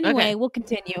under me. Anyway, we'll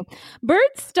continue. Byrd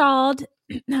stalled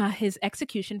his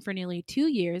execution for nearly 2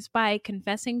 years by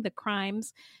confessing the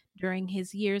crimes during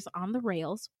his years on the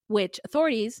rails, which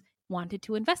authorities wanted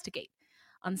to investigate.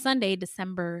 On Sunday,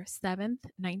 December 7th,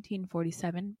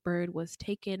 1947, Byrd was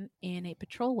taken in a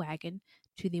patrol wagon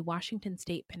to the Washington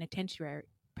State Penitentiary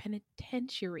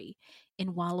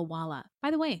in Walla Walla. By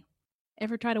the way,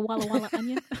 ever tried a Walla Walla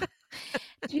onion?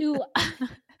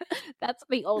 That's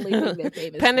the only thing they're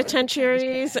famous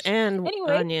Penitentiaries and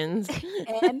onions.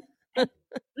 And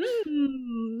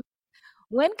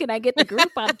when can I get the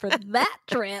Groupon for that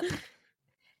trip?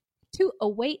 To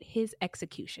await his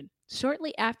execution.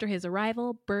 Shortly after his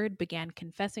arrival, Byrd began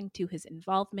confessing to his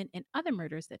involvement in other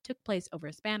murders that took place over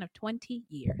a span of 20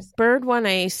 years. Byrd won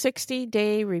a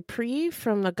 60-day reprieve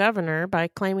from the governor by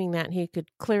claiming that he could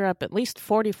clear up at least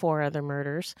 44 other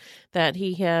murders that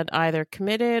he had either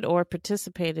committed or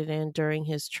participated in during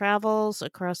his travels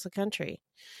across the country.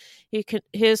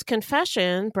 His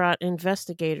confession brought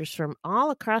investigators from all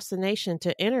across the nation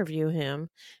to interview him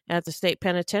at the state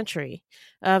penitentiary.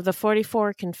 Of the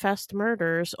 44 confessed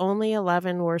murders, only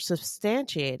 11 were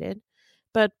substantiated,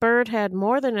 but Byrd had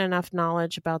more than enough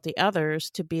knowledge about the others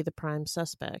to be the prime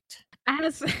suspect.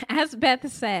 As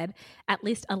Beth said, at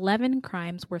least 11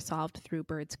 crimes were solved through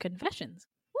Byrd's confessions.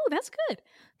 Ooh, that's good.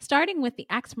 Starting with the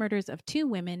axe murders of 2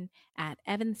 women at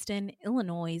Evanston,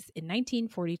 Illinois in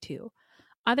 1942.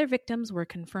 Other victims were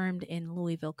confirmed in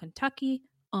Louisville, Kentucky,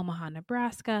 Omaha,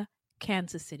 Nebraska,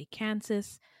 Kansas City,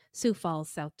 Kansas, Sioux Falls,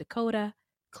 South Dakota,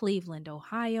 Cleveland,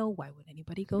 Ohio. Why would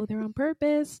anybody go there on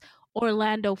purpose?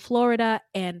 Orlando, Florida,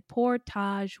 and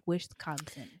Portage,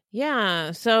 Wisconsin.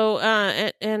 Yeah. So,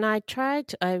 and I tried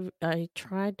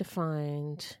to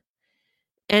find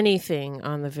anything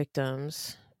on the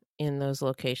victims in those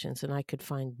locations, and I could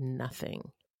find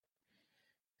nothing.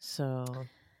 So,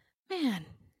 man.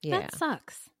 Yeah.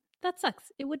 That sucks.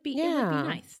 It would be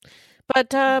nice.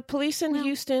 But police in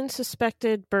Houston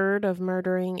suspected Byrd of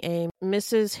murdering a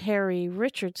Mrs. Harry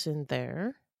Richardson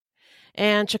there.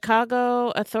 And Chicago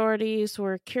authorities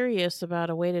were curious about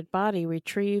a weighted body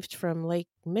retrieved from Lake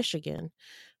Michigan,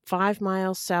 5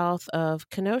 miles south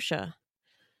of Kenosha.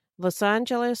 Los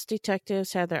Angeles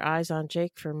detectives had their eyes on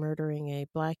Jake for murdering a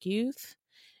black youth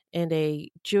and a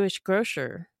Jewish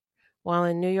grocer. While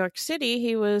in New York City,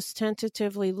 he was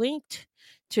tentatively linked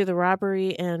to the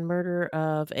robbery and murder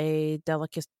of a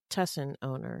delicatessen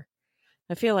owner.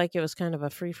 I feel like it was kind of a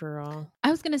free-for-all.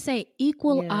 I was going to say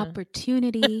equal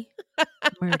opportunity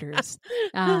murders.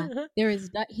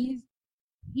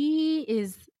 He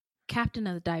is captain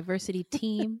of the diversity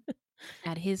team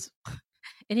in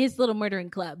his little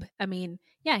murdering club. I mean,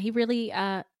 he really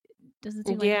doesn't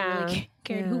seem like he really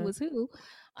cared who was who.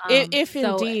 If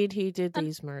indeed he did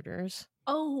these murders.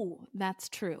 Oh, that's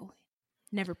true.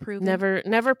 Never proven.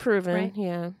 Never proven. Right?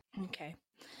 Yeah. Okay.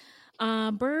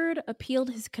 Byrd appealed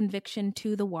his conviction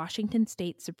to the Washington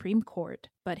State Supreme Court,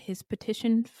 but his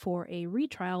petition for a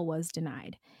retrial was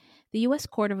denied. The U.S.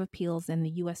 Court of Appeals and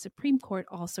the U.S. Supreme Court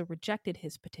also rejected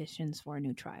his petitions for a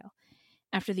new trial.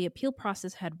 After the appeal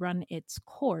process had run its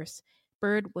course,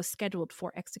 Byrd was scheduled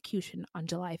for execution on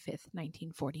July 5th,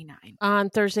 1949. On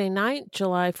Thursday night,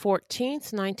 July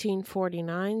 14th,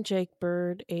 1949, Jake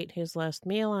Byrd ate his last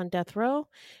meal on death row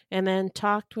and then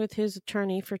talked with his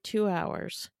attorney for 2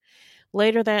 hours.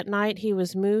 Later that night, he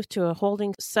was moved to a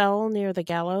holding cell near the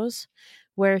gallows,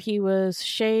 where he was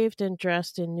shaved and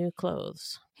dressed in new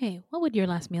clothes. Hey, what would your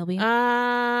last meal be?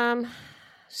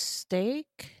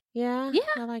 Steak. Yeah,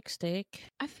 I like steak.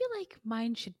 I feel like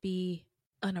mine should be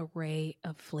an array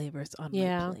of flavors on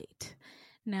my plate.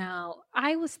 Now,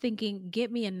 I was thinking,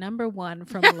 get me a number 1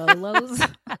 from Lolo's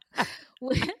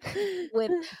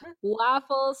with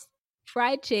waffles,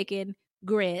 fried chicken,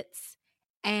 grits,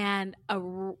 and a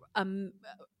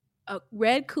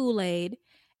red Kool-Aid,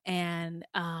 and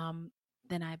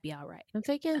then I'd be all right. I'm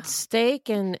thinking steak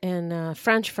and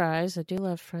French fries. I do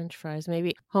love French fries.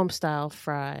 Maybe home-style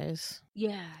fries.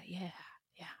 Yeah.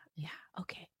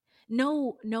 Okay.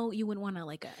 No, you wouldn't want to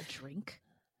like a drink.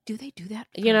 Do they do that?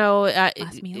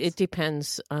 It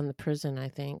depends on the prison, I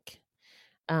think.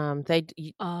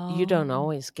 You don't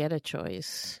always get a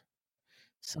choice.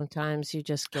 Sometimes you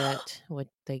just get what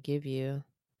they give you.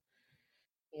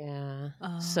 Yeah.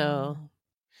 So,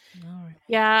 all right.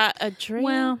 Yeah, a drink.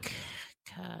 Well,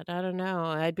 God, I don't know.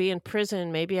 I'd be in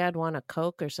prison. Maybe I'd want a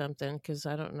Coke or something because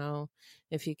I don't know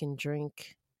if you can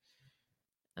drink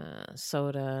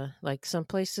soda. Like some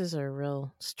places are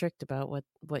real strict about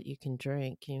what you can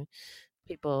drink.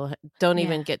 People don't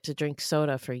even Yeah. get to drink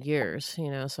soda for years,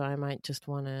 so I might just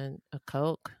want a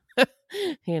Coke,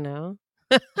 you know.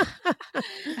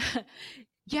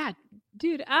 Yeah,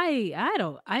 dude,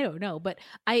 I don't know, but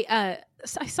I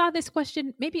saw this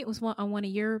question. Maybe it was on one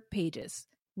of your pages.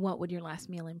 What would your last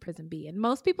meal in prison be? And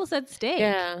most people said steak.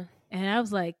 Yeah. And I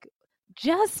was like,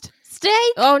 just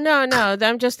steak? Oh no,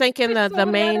 I'm just thinking There's the so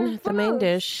many other main foods.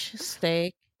 dish,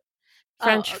 steak, Oh,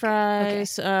 French okay,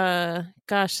 fries,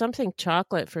 gosh, something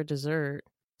chocolate for dessert.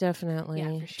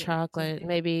 Definitely for sure. chocolate,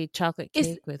 maybe chocolate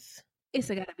It's- cake with It's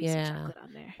gotta be some Yeah. chocolate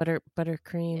on there.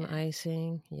 buttercream Yeah.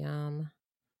 icing. Yum.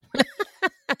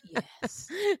 Yes.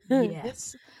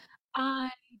 Yes.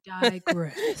 I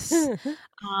digress.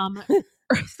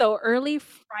 So early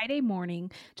Friday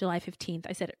morning, July 15th.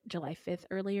 I said July 5th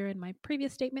earlier in my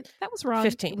previous statement. That was wrong.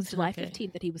 15th. It was July Okay.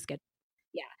 15th that he was scheduled.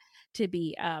 Yeah, to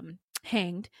be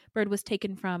hanged. Byrd was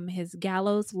taken from his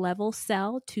gallows level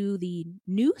cell to the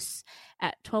noose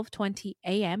at 12:20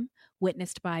 a.m.,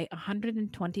 witnessed by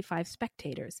 125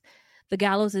 spectators. The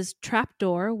gallows'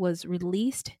 trapdoor was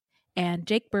released, and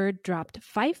Jake Byrd dropped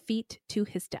 5 feet to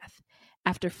his death.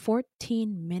 After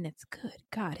 14 minutes, good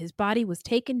God, his body was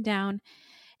taken down,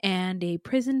 and a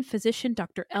prison physician,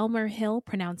 Dr. Elmer Hill,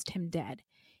 pronounced him dead.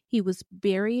 He was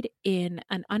buried in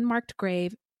an unmarked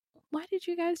grave. Why did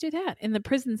you guys do that? In the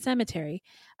prison cemetery,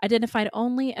 identified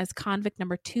only as convict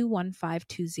number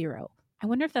 21520. I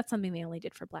wonder if that's something they only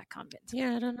did for black convicts.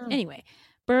 Yeah, I don't know. Anyway,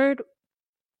 Byrd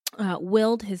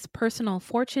willed his personal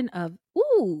fortune of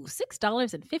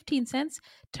 $6.15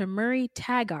 to Murray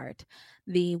Taggart,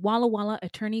 the Walla Walla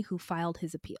attorney who filed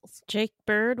his appeals. Jake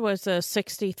Byrd was the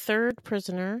 63rd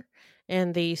prisoner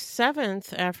and the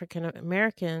 7th African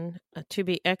American to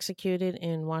be executed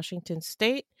in Washington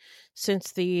state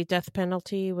since the death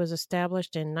penalty was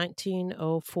established in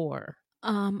 1904.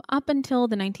 Up until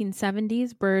the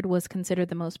 1970s, Byrd was considered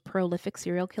the most prolific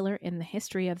serial killer in the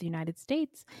history of the United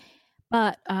States.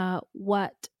 But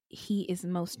what he is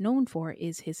most known for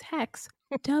is his hex.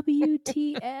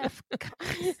 WTF.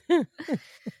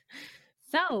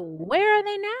 So, where are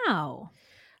they now?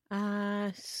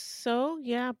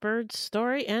 Byrd's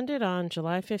story ended on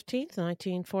July 15th,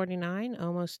 1949,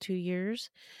 almost 2 years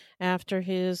after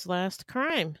his last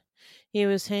crime. He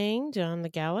was hanged on the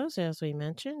gallows, as we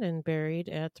mentioned, and buried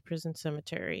at the prison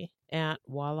cemetery at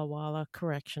Walla Walla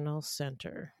Correctional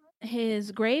Center.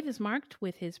 His grave is marked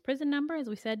with his prison number, as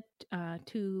we said,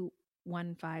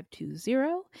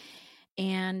 21520.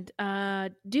 And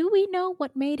do we know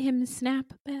what made him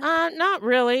snap, Beth? Not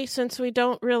really, since we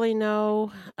don't really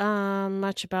know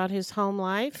much about his home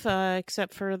life,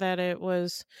 except for that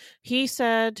he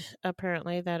said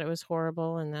apparently that it was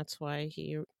horrible, and that's why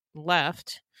he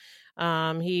left.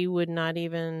 He would not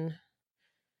even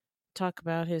talk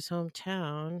about his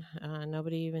hometown.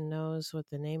 Nobody even knows what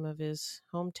the name of his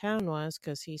hometown was,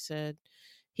 because he said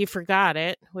he forgot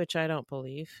it, which I don't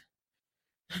believe.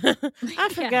 I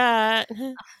forgot.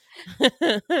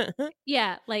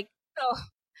 Yeah, like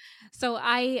so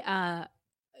I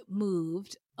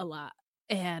moved a lot,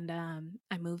 and I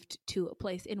moved to a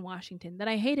place in Washington that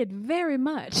I hated very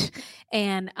much,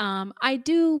 and I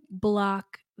do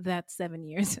block that 7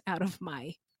 years out of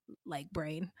my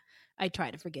brain. I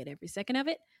try to forget every second of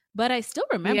it, but I still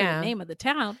remember the name of the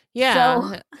town. Yeah,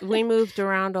 so. We moved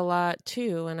around a lot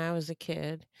too when I was a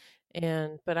kid.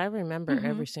 But I remember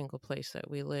every single place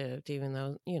that we lived, even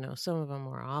though, some of them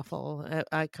were awful.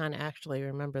 I kind of actually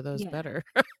remember those better.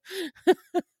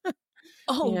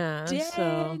 Oh, yeah, dang.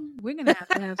 So we're going to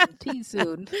have some tea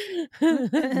soon.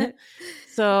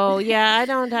 So, yeah, I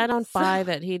don't buy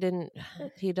that he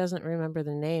doesn't remember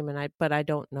the name, but I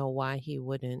don't know why he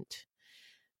wouldn't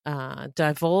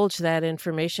divulge that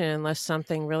information unless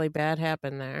something really bad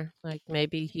happened there. Like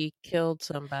maybe he killed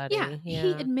somebody. Yeah.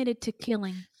 He admitted to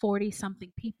killing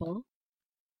 40-something people,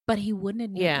 but he wouldn't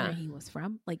admit where he was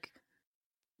from. Like,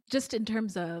 just in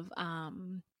terms of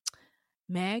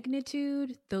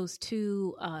magnitude, those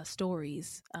two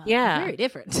stories are very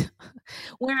different.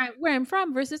 where I'm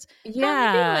from versus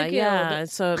yeah.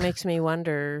 So it makes me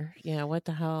wonder, what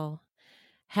the hell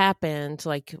happened?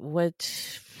 Like,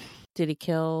 what did he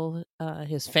kill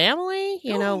his family?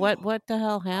 What the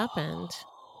hell happened?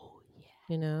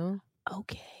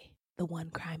 Okay, the one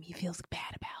crime he feels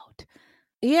bad about.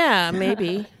 Yeah,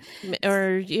 maybe.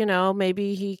 Or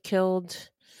maybe he killed,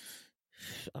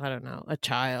 I don't know, a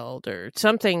child or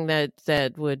something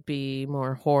that would be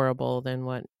more horrible than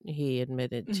what he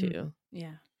admitted to.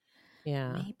 Yeah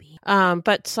maybe.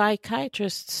 But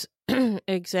psychiatrists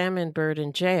examined Byrd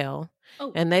in jail,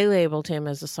 and they labeled him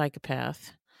as a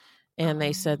psychopath. And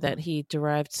they said that he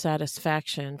derived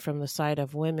satisfaction from the sight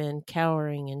of women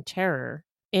cowering in terror.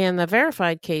 In the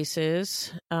verified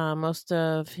cases, most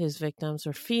of his victims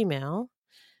were female,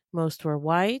 most were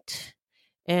white,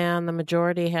 and the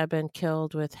majority had been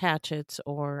killed with hatchets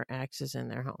or axes in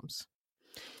their homes.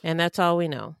 And that's all we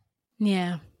know.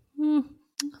 Yeah.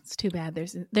 It's too bad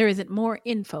there isn't more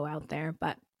info out there,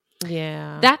 but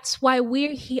yeah, that's why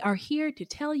we are here to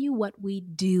tell you what we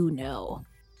do know.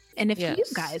 And if you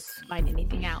guys find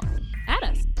anything out, add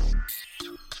us.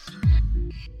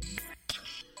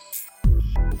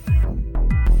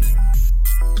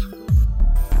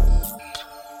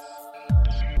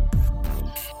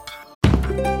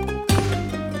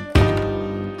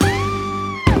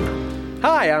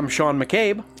 Hi, I'm Sean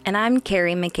McCabe. And I'm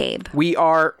Carrie McCabe. We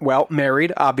are, well,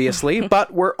 married, obviously,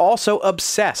 but we're also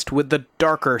obsessed with the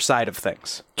darker side of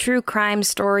things. True crime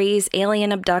stories,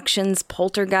 alien abductions,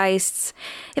 poltergeists.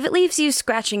 If it leaves you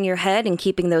scratching your head and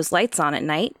keeping those lights on at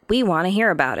night, we want to hear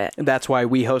about it. That's why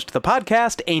we host the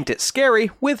podcast, Ain't It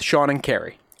Scary, with Sean and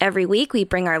Carrie. Every week, we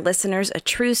bring our listeners a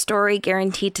true story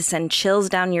guaranteed to send chills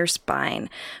down your spine.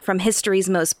 From history's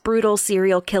most brutal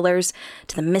serial killers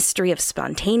to the mystery of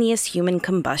spontaneous human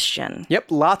combustion.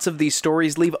 Yep, lots of these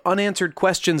stories leave unanswered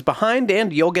questions behind,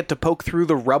 and you'll get to poke through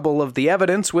the rubble of the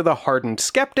evidence with a hardened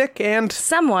skeptic and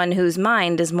someone whose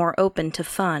mind is more open to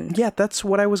fun. Yeah, that's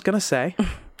what I was gonna say.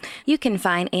 You can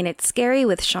find Ain't It Scary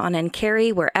with Sean and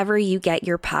Carrie wherever you get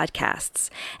your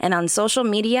podcasts, and on social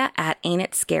media at Ain't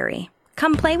It Scary.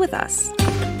 Come play with us.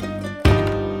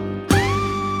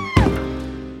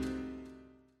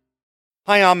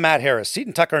 Hi, I'm Matt Harris.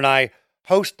 Seton Tucker and I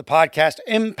host the podcast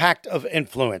Impact of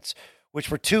Influence, which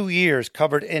for 2 years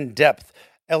covered in depth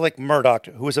Alec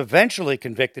Murdaugh, who was eventually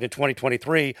convicted in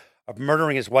 2023 of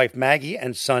murdering his wife Maggie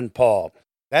and son Paul.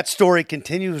 That story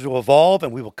continues to evolve,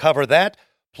 and we will cover that.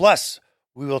 Plus,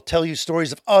 we will tell you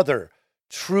stories of other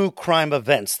true crime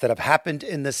events that have happened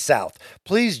in the South.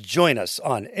 Please join us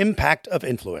on Impact of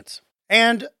Influence.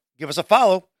 And give us a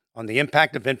follow on the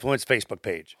Impact of Influence Facebook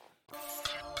page.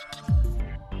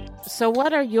 So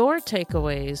what are your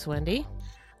takeaways, Wendy?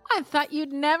 I thought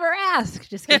you'd never ask.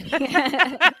 Just kidding.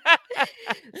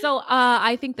 So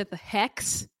I think that the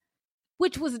hex,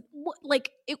 which was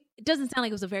like, it doesn't sound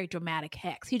like it was a very dramatic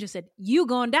hex. He just said, you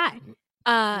gonna die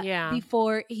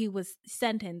before he was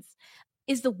sentenced,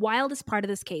 is the wildest part of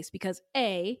this case because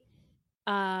A,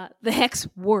 the hex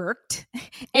worked,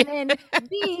 and then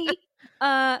B,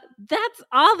 that's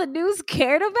all the news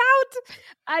cared about.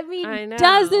 I mean,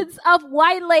 dozens of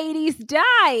white ladies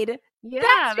died.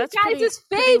 Yeah, that's your guys'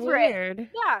 favorite.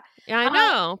 Yeah, I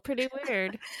know. Pretty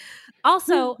weird.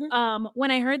 Also,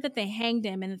 when I heard that they hanged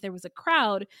him and that there was a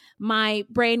crowd, my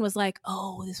brain was like,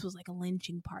 oh, this was like a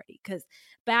lynching party. Because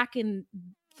back in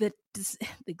the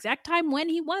exact time when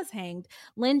he was hanged,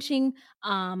 lynching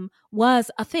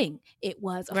was a thing. It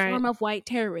was a form of white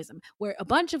terrorism where a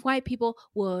bunch of white people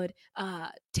would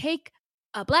take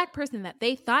a black person that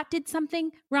they thought did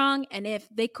something wrong, and if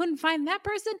they couldn't find that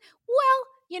person, well,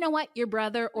 you know what, your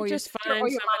brother or your sister or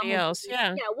your somebody else.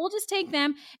 Yeah, we'll just take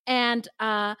them, and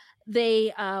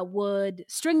they would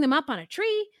string them up on a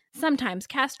tree, sometimes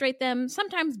castrate them,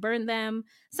 sometimes burn them,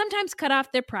 sometimes cut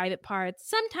off their private parts,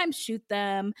 sometimes shoot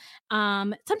them,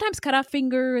 sometimes cut off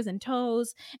fingers and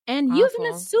toes and use them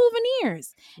as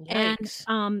souvenirs. Yikes.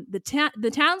 And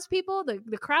the townspeople,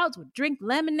 the crowds would drink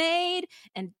lemonade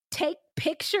and take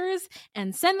pictures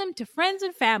and send them to friends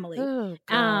and family. Oh,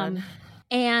 God.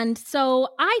 And so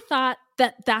I thought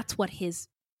that that's what his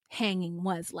hanging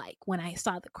was like when I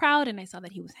saw the crowd and I saw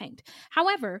that he was hanged.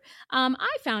 However,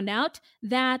 I found out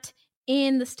that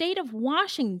in the state of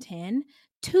Washington,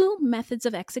 2 methods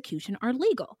of execution are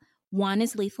legal. One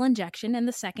is lethal injection and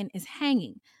the second is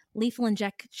hanging. Lethal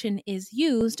injection is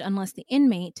used unless the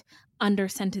inmate under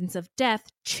sentence of death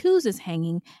chooses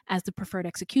hanging as the preferred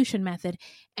execution method.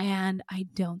 And I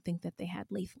don't think that they had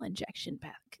lethal injection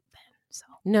back then. So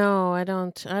no, I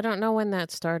don't know when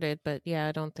that started, but yeah,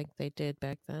 I don't think they did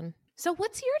back then. So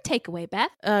what's your takeaway,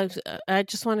 Beth? I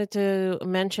just wanted to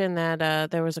mention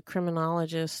that there was a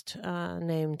criminologist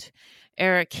named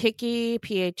Eric Hickey,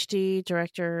 PhD,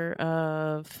 director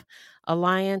of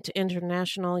Alliant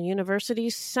International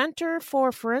University's Center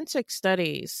for Forensic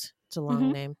Studies. It's a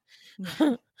long name.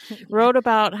 Wrote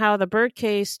about how the Byrd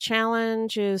case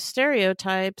challenges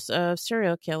stereotypes of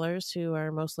serial killers who are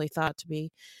mostly thought to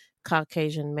be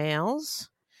Caucasian males.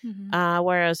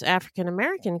 Whereas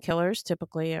African-American killers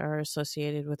typically are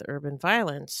associated with urban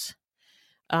violence.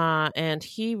 And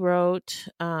he wrote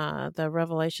the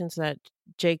revelations that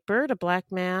Jake Byrd, a black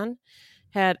man,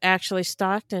 had actually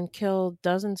stalked and killed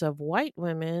dozens of white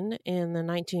women in the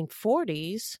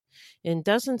 1940s in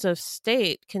dozens of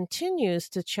states, continues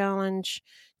to challenge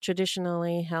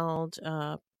traditionally held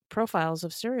profiles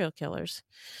of serial killers.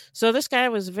 So this guy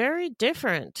was very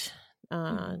different,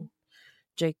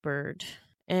 Jake Bird.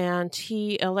 And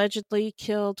he allegedly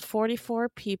killed 44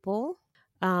 people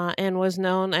and was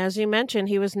known, as you mentioned,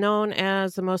 he was known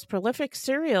as the most prolific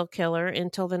serial killer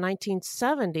until the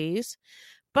 1970s,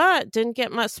 but didn't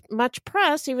get much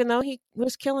press, even though he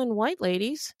was killing white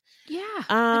ladies. Yeah.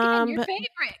 Again, your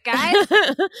favorite, guys.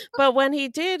 But when he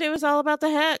did, it was all about the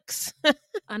hex.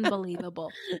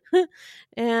 Unbelievable.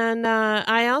 And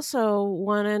I also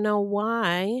want to know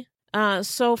why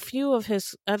so few of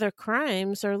his other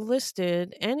crimes are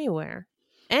listed anywhere.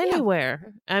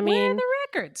 Anywhere. Yeah. I mean, where are the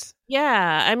records?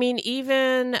 Yeah. I mean,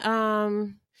 even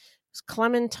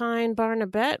Clementine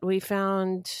Barnabette, we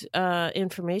found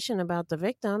information about the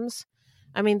victims.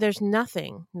 I mean, there's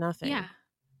nothing. Yeah.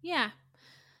 Yeah.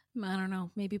 I don't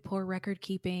know. Maybe poor record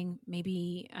keeping.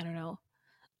 Maybe, I don't know.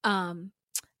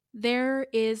 There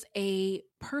is a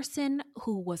person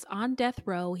who was on death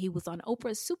row. He was on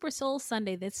Oprah's Super Soul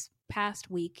Sunday this past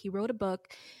week. He wrote a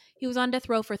book. He was on death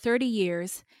row for 30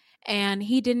 years, and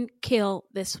he didn't kill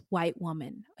this white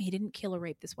woman. He didn't kill or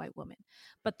rape this white woman.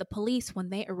 But the police, when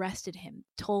they arrested him,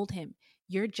 told him,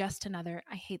 you're just another,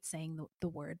 I hate saying the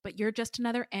word, but you're just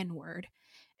another N-word.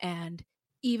 And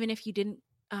even if you didn't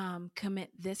commit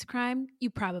this crime, you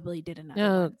probably did another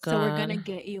one. God. So we're gonna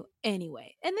get you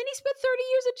anyway. And then he spent 30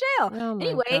 years in jail. Oh my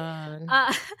anyway,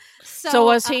 God. So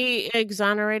was he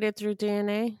exonerated through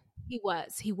DNA? He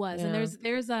was. Yeah. And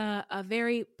there's a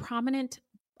very prominent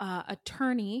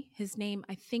attorney. His name,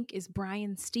 I think, is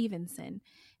Brian Stevenson,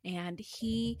 and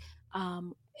he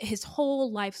his whole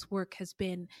life's work has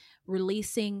been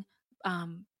releasing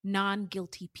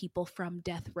non-guilty people from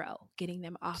death row, getting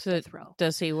them off death row.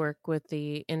 Does he work with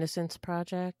the Innocence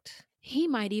Project? He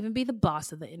might even be the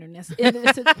boss of the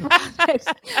Innocence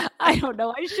Project. I don't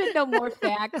know. I should know more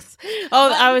facts.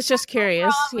 Oh, I was just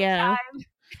curious. Yeah.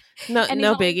 No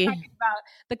biggie. Talking about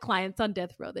the clients on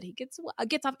death row that he gets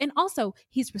off, and also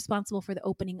he's responsible for the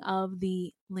opening of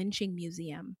the lynching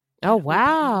museum. Oh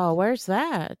wow, where's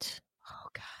that? Oh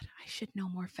God, I should know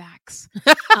more facts.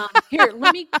 Here,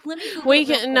 let me. We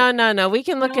can no. We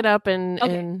can look it up and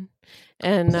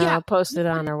post it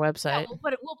on our website. Yeah, we'll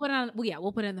put it on.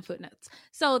 We'll put it in the footnotes.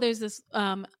 So there's this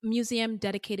museum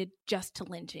dedicated just to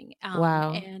lynching.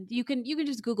 Wow! And you can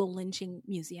just Google lynching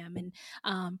museum,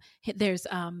 and there's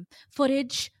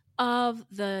footage of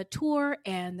the tour,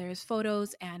 and there's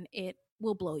photos, and it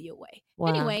will blow you away. Wow.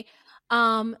 Anyway,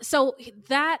 so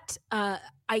that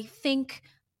I think.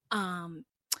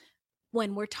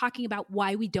 When we're talking about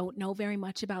why we don't know very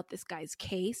much about this guy's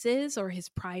cases or his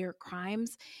prior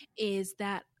crimes, is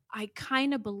that I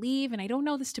kind of believe, and I don't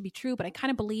know this to be true, but I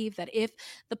kind of believe that if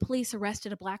the police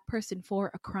arrested a Black person for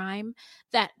a crime,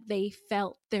 that they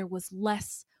felt there was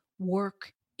less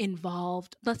work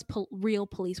involved, less real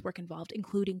police work involved,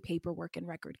 including paperwork and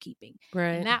record keeping.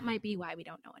 Right. And that might be why we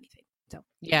don't know anything. So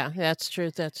yeah, that's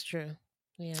true. That's true.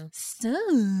 Yeah.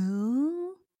 So...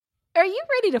 are you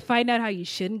ready to find out how you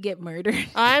shouldn't get murdered?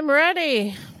 I'm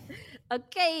ready.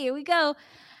 Okay, here we go.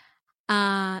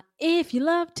 If you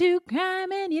love true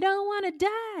crime and you don't want to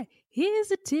die,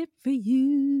 here's a tip for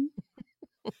you.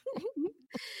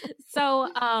 So,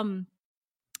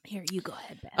 here, you go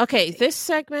ahead, Beth. Okay, this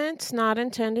segment's not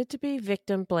intended to be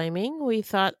victim blaming. We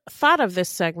thought of this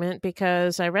segment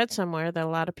because I read somewhere that a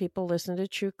lot of people listen to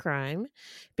true crime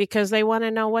because they want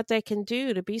to know what they can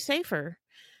do to be safer.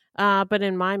 But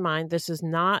in my mind, this is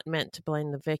not meant to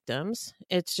blame the victims.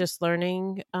 It's just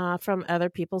learning from other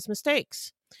people's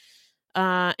mistakes.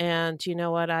 And you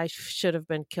know what? I should have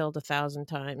been killed 1,000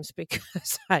 times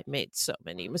because I made so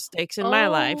many mistakes in my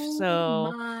life.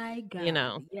 So, my God. You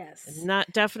know, yes,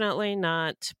 definitely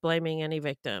not blaming any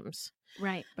victims.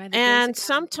 Right. And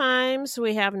sometimes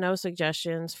we have no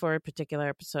suggestions for a particular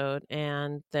episode,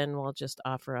 and then we'll just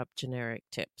offer up generic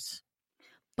tips.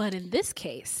 But in this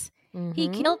case, he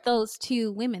killed those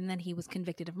 2 women that he was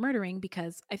convicted of murdering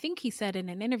because I think he said in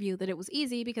an interview that it was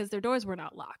easy because their doors were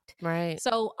not locked. Right.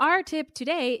 So our tip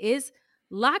today is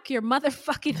lock your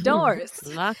motherfucking doors.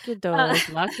 Lock your doors.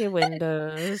 Lock your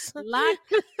windows. Lock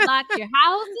your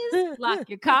houses. Lock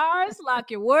your cars.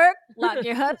 Lock your work. Lock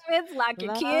your husbands. Lock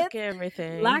your kids. Lock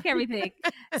everything. Lock everything.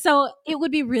 So it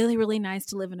would be really, really nice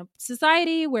to live in a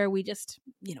society where we just,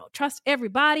 trust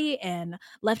everybody and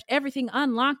left everything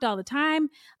unlocked all the time.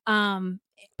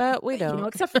 But we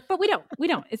don't. But we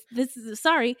don't.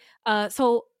 Sorry.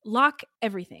 So lock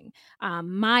everything.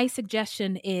 My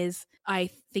suggestion is I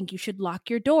think you should lock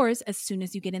your doors as soon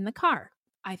as you get in the car.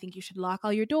 I think you should lock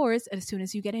all your doors as soon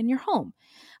as you get in your home.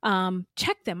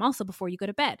 Check them also before you go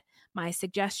to bed. My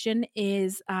suggestion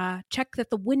is check that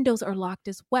the windows are locked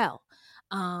as well.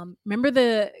 Remember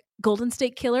the Golden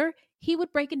State Killer? He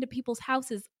would break into people's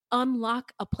houses,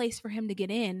 unlock a place for him to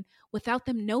get in without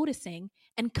them noticing,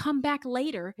 and come back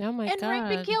later and rape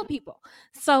and kill people.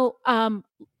 So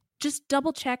just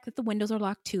double check that the windows are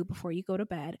locked too before you go to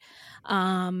bed.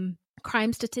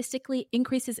 Crime statistically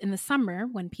increases in the summer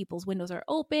when people's windows are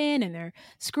open and their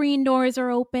screen doors are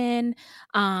open.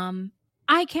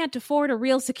 I can't afford a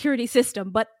real security system,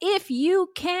 but if you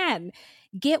can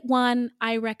get one,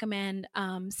 I recommend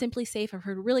Simply Safe. I've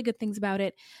heard really good things about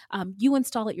it. You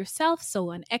install it yourself, so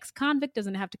an ex-convict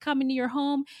doesn't have to come into your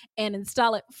home and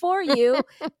install it for you.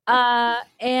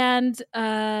 And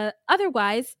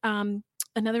otherwise,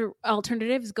 another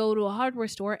alternative is go to a hardware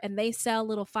store and they sell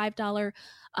little $5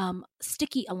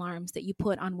 sticky alarms that you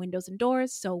put on windows and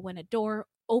doors. So when a door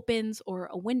opens or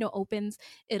a window opens,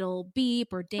 it'll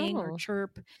beep or ding or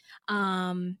chirp.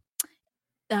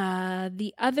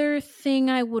 The other thing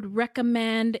I would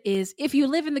recommend is if you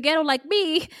live in the ghetto like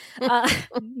me,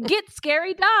 get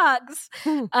scary dogs.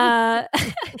 Matter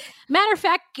of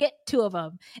fact, get 2 of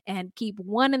them and keep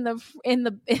one in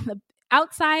the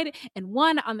outside and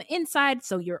one on the inside,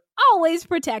 so you're always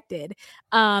protected.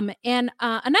 And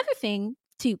another thing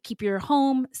to keep your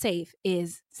home safe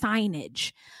is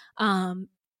signage.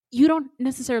 You don't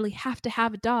necessarily have to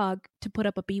have a dog to put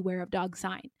up a beware of dog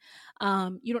sign.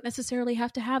 You don't necessarily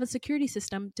have to have a security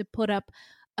system to put up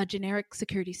a generic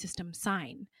security system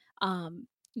sign.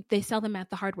 They sell them at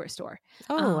the hardware store.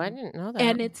 Oh, I didn't know that.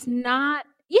 And it's not,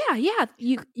 yeah.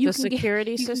 You the can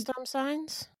security system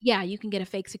signs? Yeah, you can get a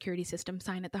fake security system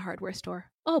sign at the hardware store.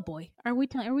 Oh boy, are we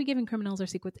giving criminals our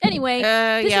secrets? Anyway,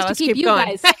 this is to let's keep you going.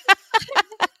 guys.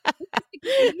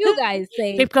 You guys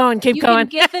say keep going. You can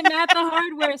get them at the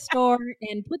hardware store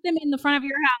and put them in the front of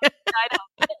your house. I don't.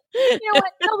 You know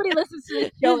what? Nobody listens to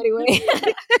this show anyway.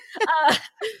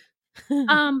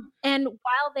 And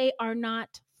while they are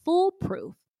not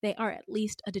foolproof, they are at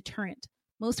least a deterrent.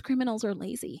 Most criminals are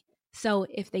lazy, so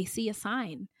if they see a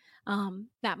sign,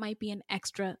 that might be an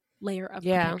extra layer of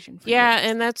protection for you.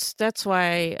 And that's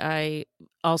why I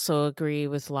also agree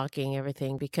with locking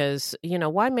everything, because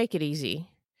why make it easy?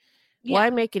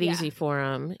 Why make it easy for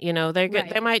them?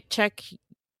 They might check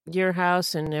your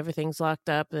house and everything's locked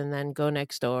up, and then go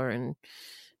next door and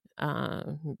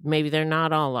maybe they're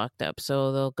not all locked up,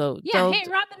 so they'll go. Hey,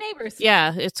 rob the neighbors.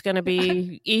 Yeah, it's going to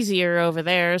be easier over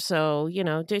there. So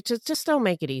just don't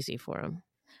make it easy for them.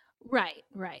 Right.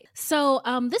 So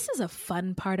this is a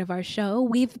fun part of our show.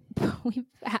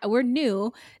 We're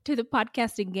new to the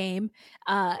podcasting game,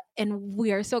 and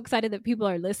we are so excited that people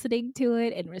are listening to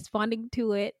it and responding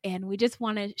to it. And we just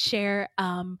want to share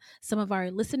some of our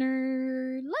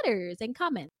listener letters and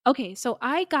comments. Okay, so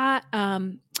I got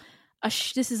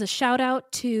this is a shout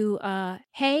out to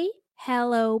Hey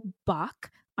Hello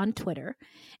Bach on Twitter,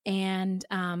 and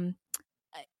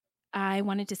I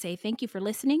wanted to say thank you for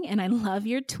listening, and I love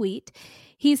your tweet.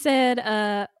 He said,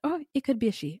 it could be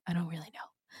a she. I don't really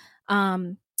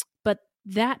know. But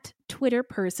that Twitter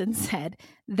person said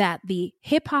that the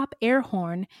hip hop air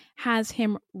horn has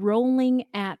him rolling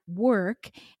at work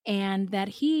and that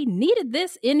he needed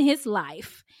this in his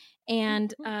life.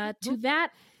 And to that,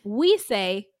 we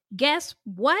say, guess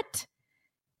what?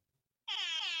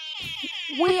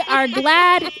 We are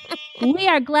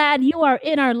glad you are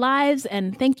in our lives,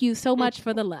 and thank you so much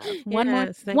for the love. One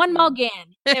more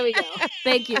again. There we go.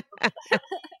 Thank you.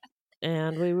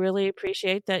 And we really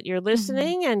appreciate that you're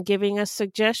listening and giving us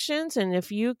suggestions. And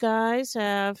if you guys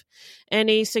have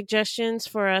any suggestions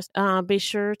for us, be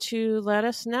sure to let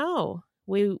us know.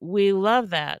 We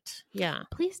love that. Yeah,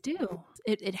 please do.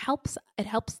 It helps. It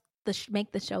helps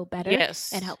make the show better.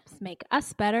 Yes. It helps make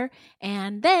us better.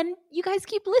 And then you guys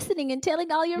keep listening and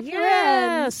telling all your friends.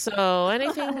 Yeah, so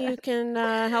anything you can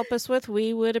help us with,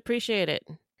 we would appreciate it.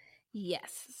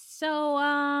 Yes. So,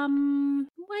 I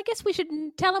guess we should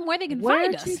tell them where they can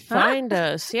find us. Find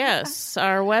us, yes.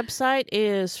 Our website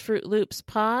is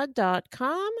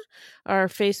fruitloopspod.com. Our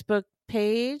Facebook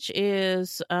page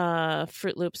is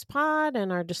Fruit Loops Pod,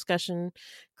 and our discussion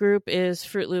group is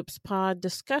Fruit Loops Pod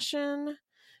Discussion.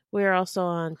 We're also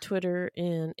on Twitter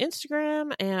and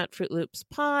Instagram at Fruit Loops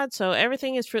Pod. So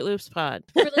everything is Fruit Loops Pod.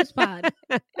 Fruit Loops Pod.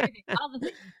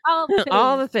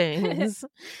 All the things.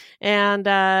 And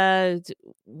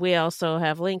we also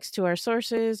have links to our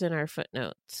sources and our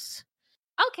footnotes.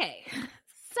 Okay.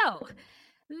 So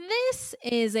This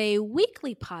is a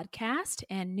weekly podcast,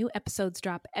 and new episodes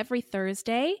drop every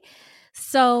Thursday.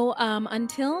 So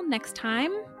until next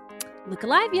time, look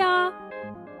alive, y'all.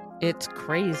 It's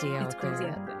crazy out there. It's crazy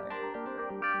out there.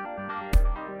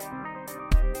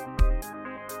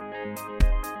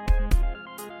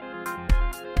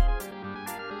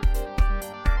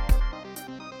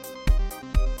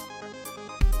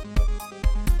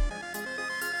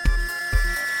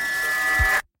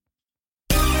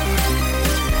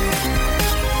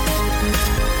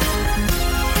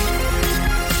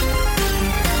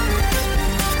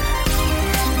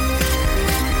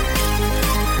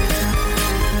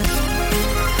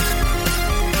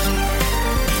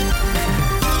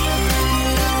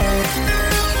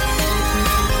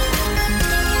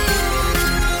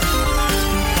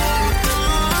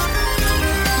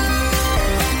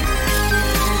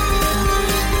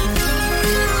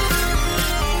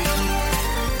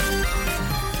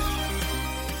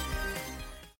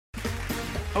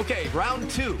 Okay, round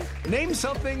two. Name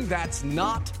something that's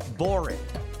not boring.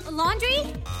 A laundry?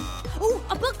 Ooh,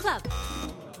 a book club.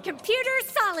 Computer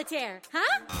solitaire,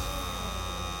 huh?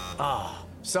 Ah,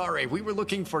 sorry, we were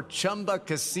looking for Chumba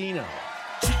Casino.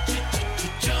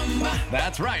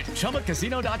 That's right,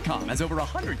 ChumbaCasino.com has over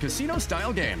 100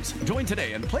 casino-style games. Join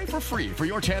today and play for free for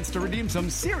your chance to redeem some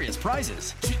serious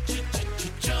prizes.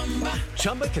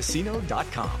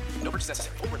 ChumbaCasino.com. No purchase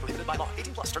necessary. Void where prohibited by law.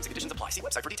 18+ terms and conditions apply. See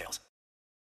website for details.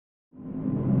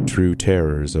 True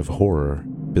terrors of horror,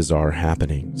 bizarre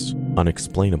happenings,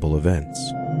 unexplainable events.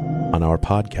 On our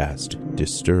podcast,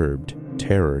 Disturbed,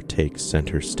 terror takes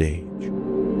center stage.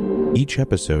 Each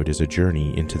episode is a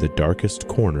journey into the darkest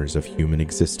corners of human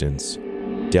existence,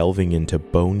 delving into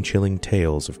bone-chilling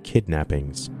tales of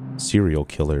kidnappings, serial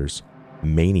killers,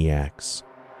 maniacs,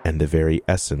 and the very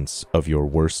essence of your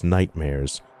worst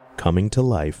nightmares coming to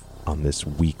life on this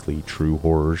weekly true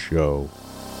horror show.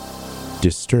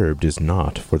 Disturbed is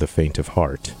not for the faint of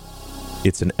heart.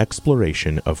 It's an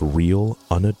exploration of real,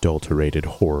 unadulterated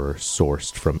horror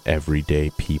sourced from everyday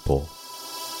people.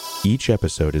 Each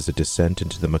episode is a descent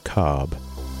into the macabre,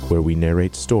 where we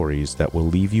narrate stories that will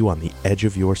leave you on the edge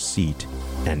of your seat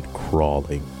and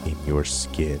crawling in your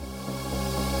skin.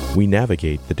 We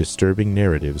navigate the disturbing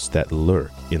narratives that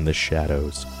lurk in the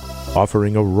shadows,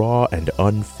 offering a raw and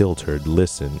unfiltered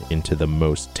listen into the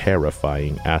most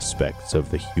terrifying aspects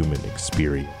of the human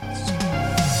experience.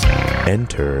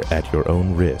 Enter at your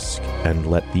own risk and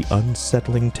let the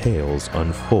unsettling tales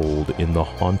unfold in the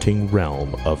haunting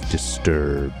realm of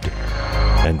Disturbed.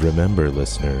 And remember,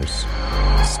 listeners,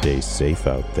 stay safe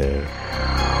out there.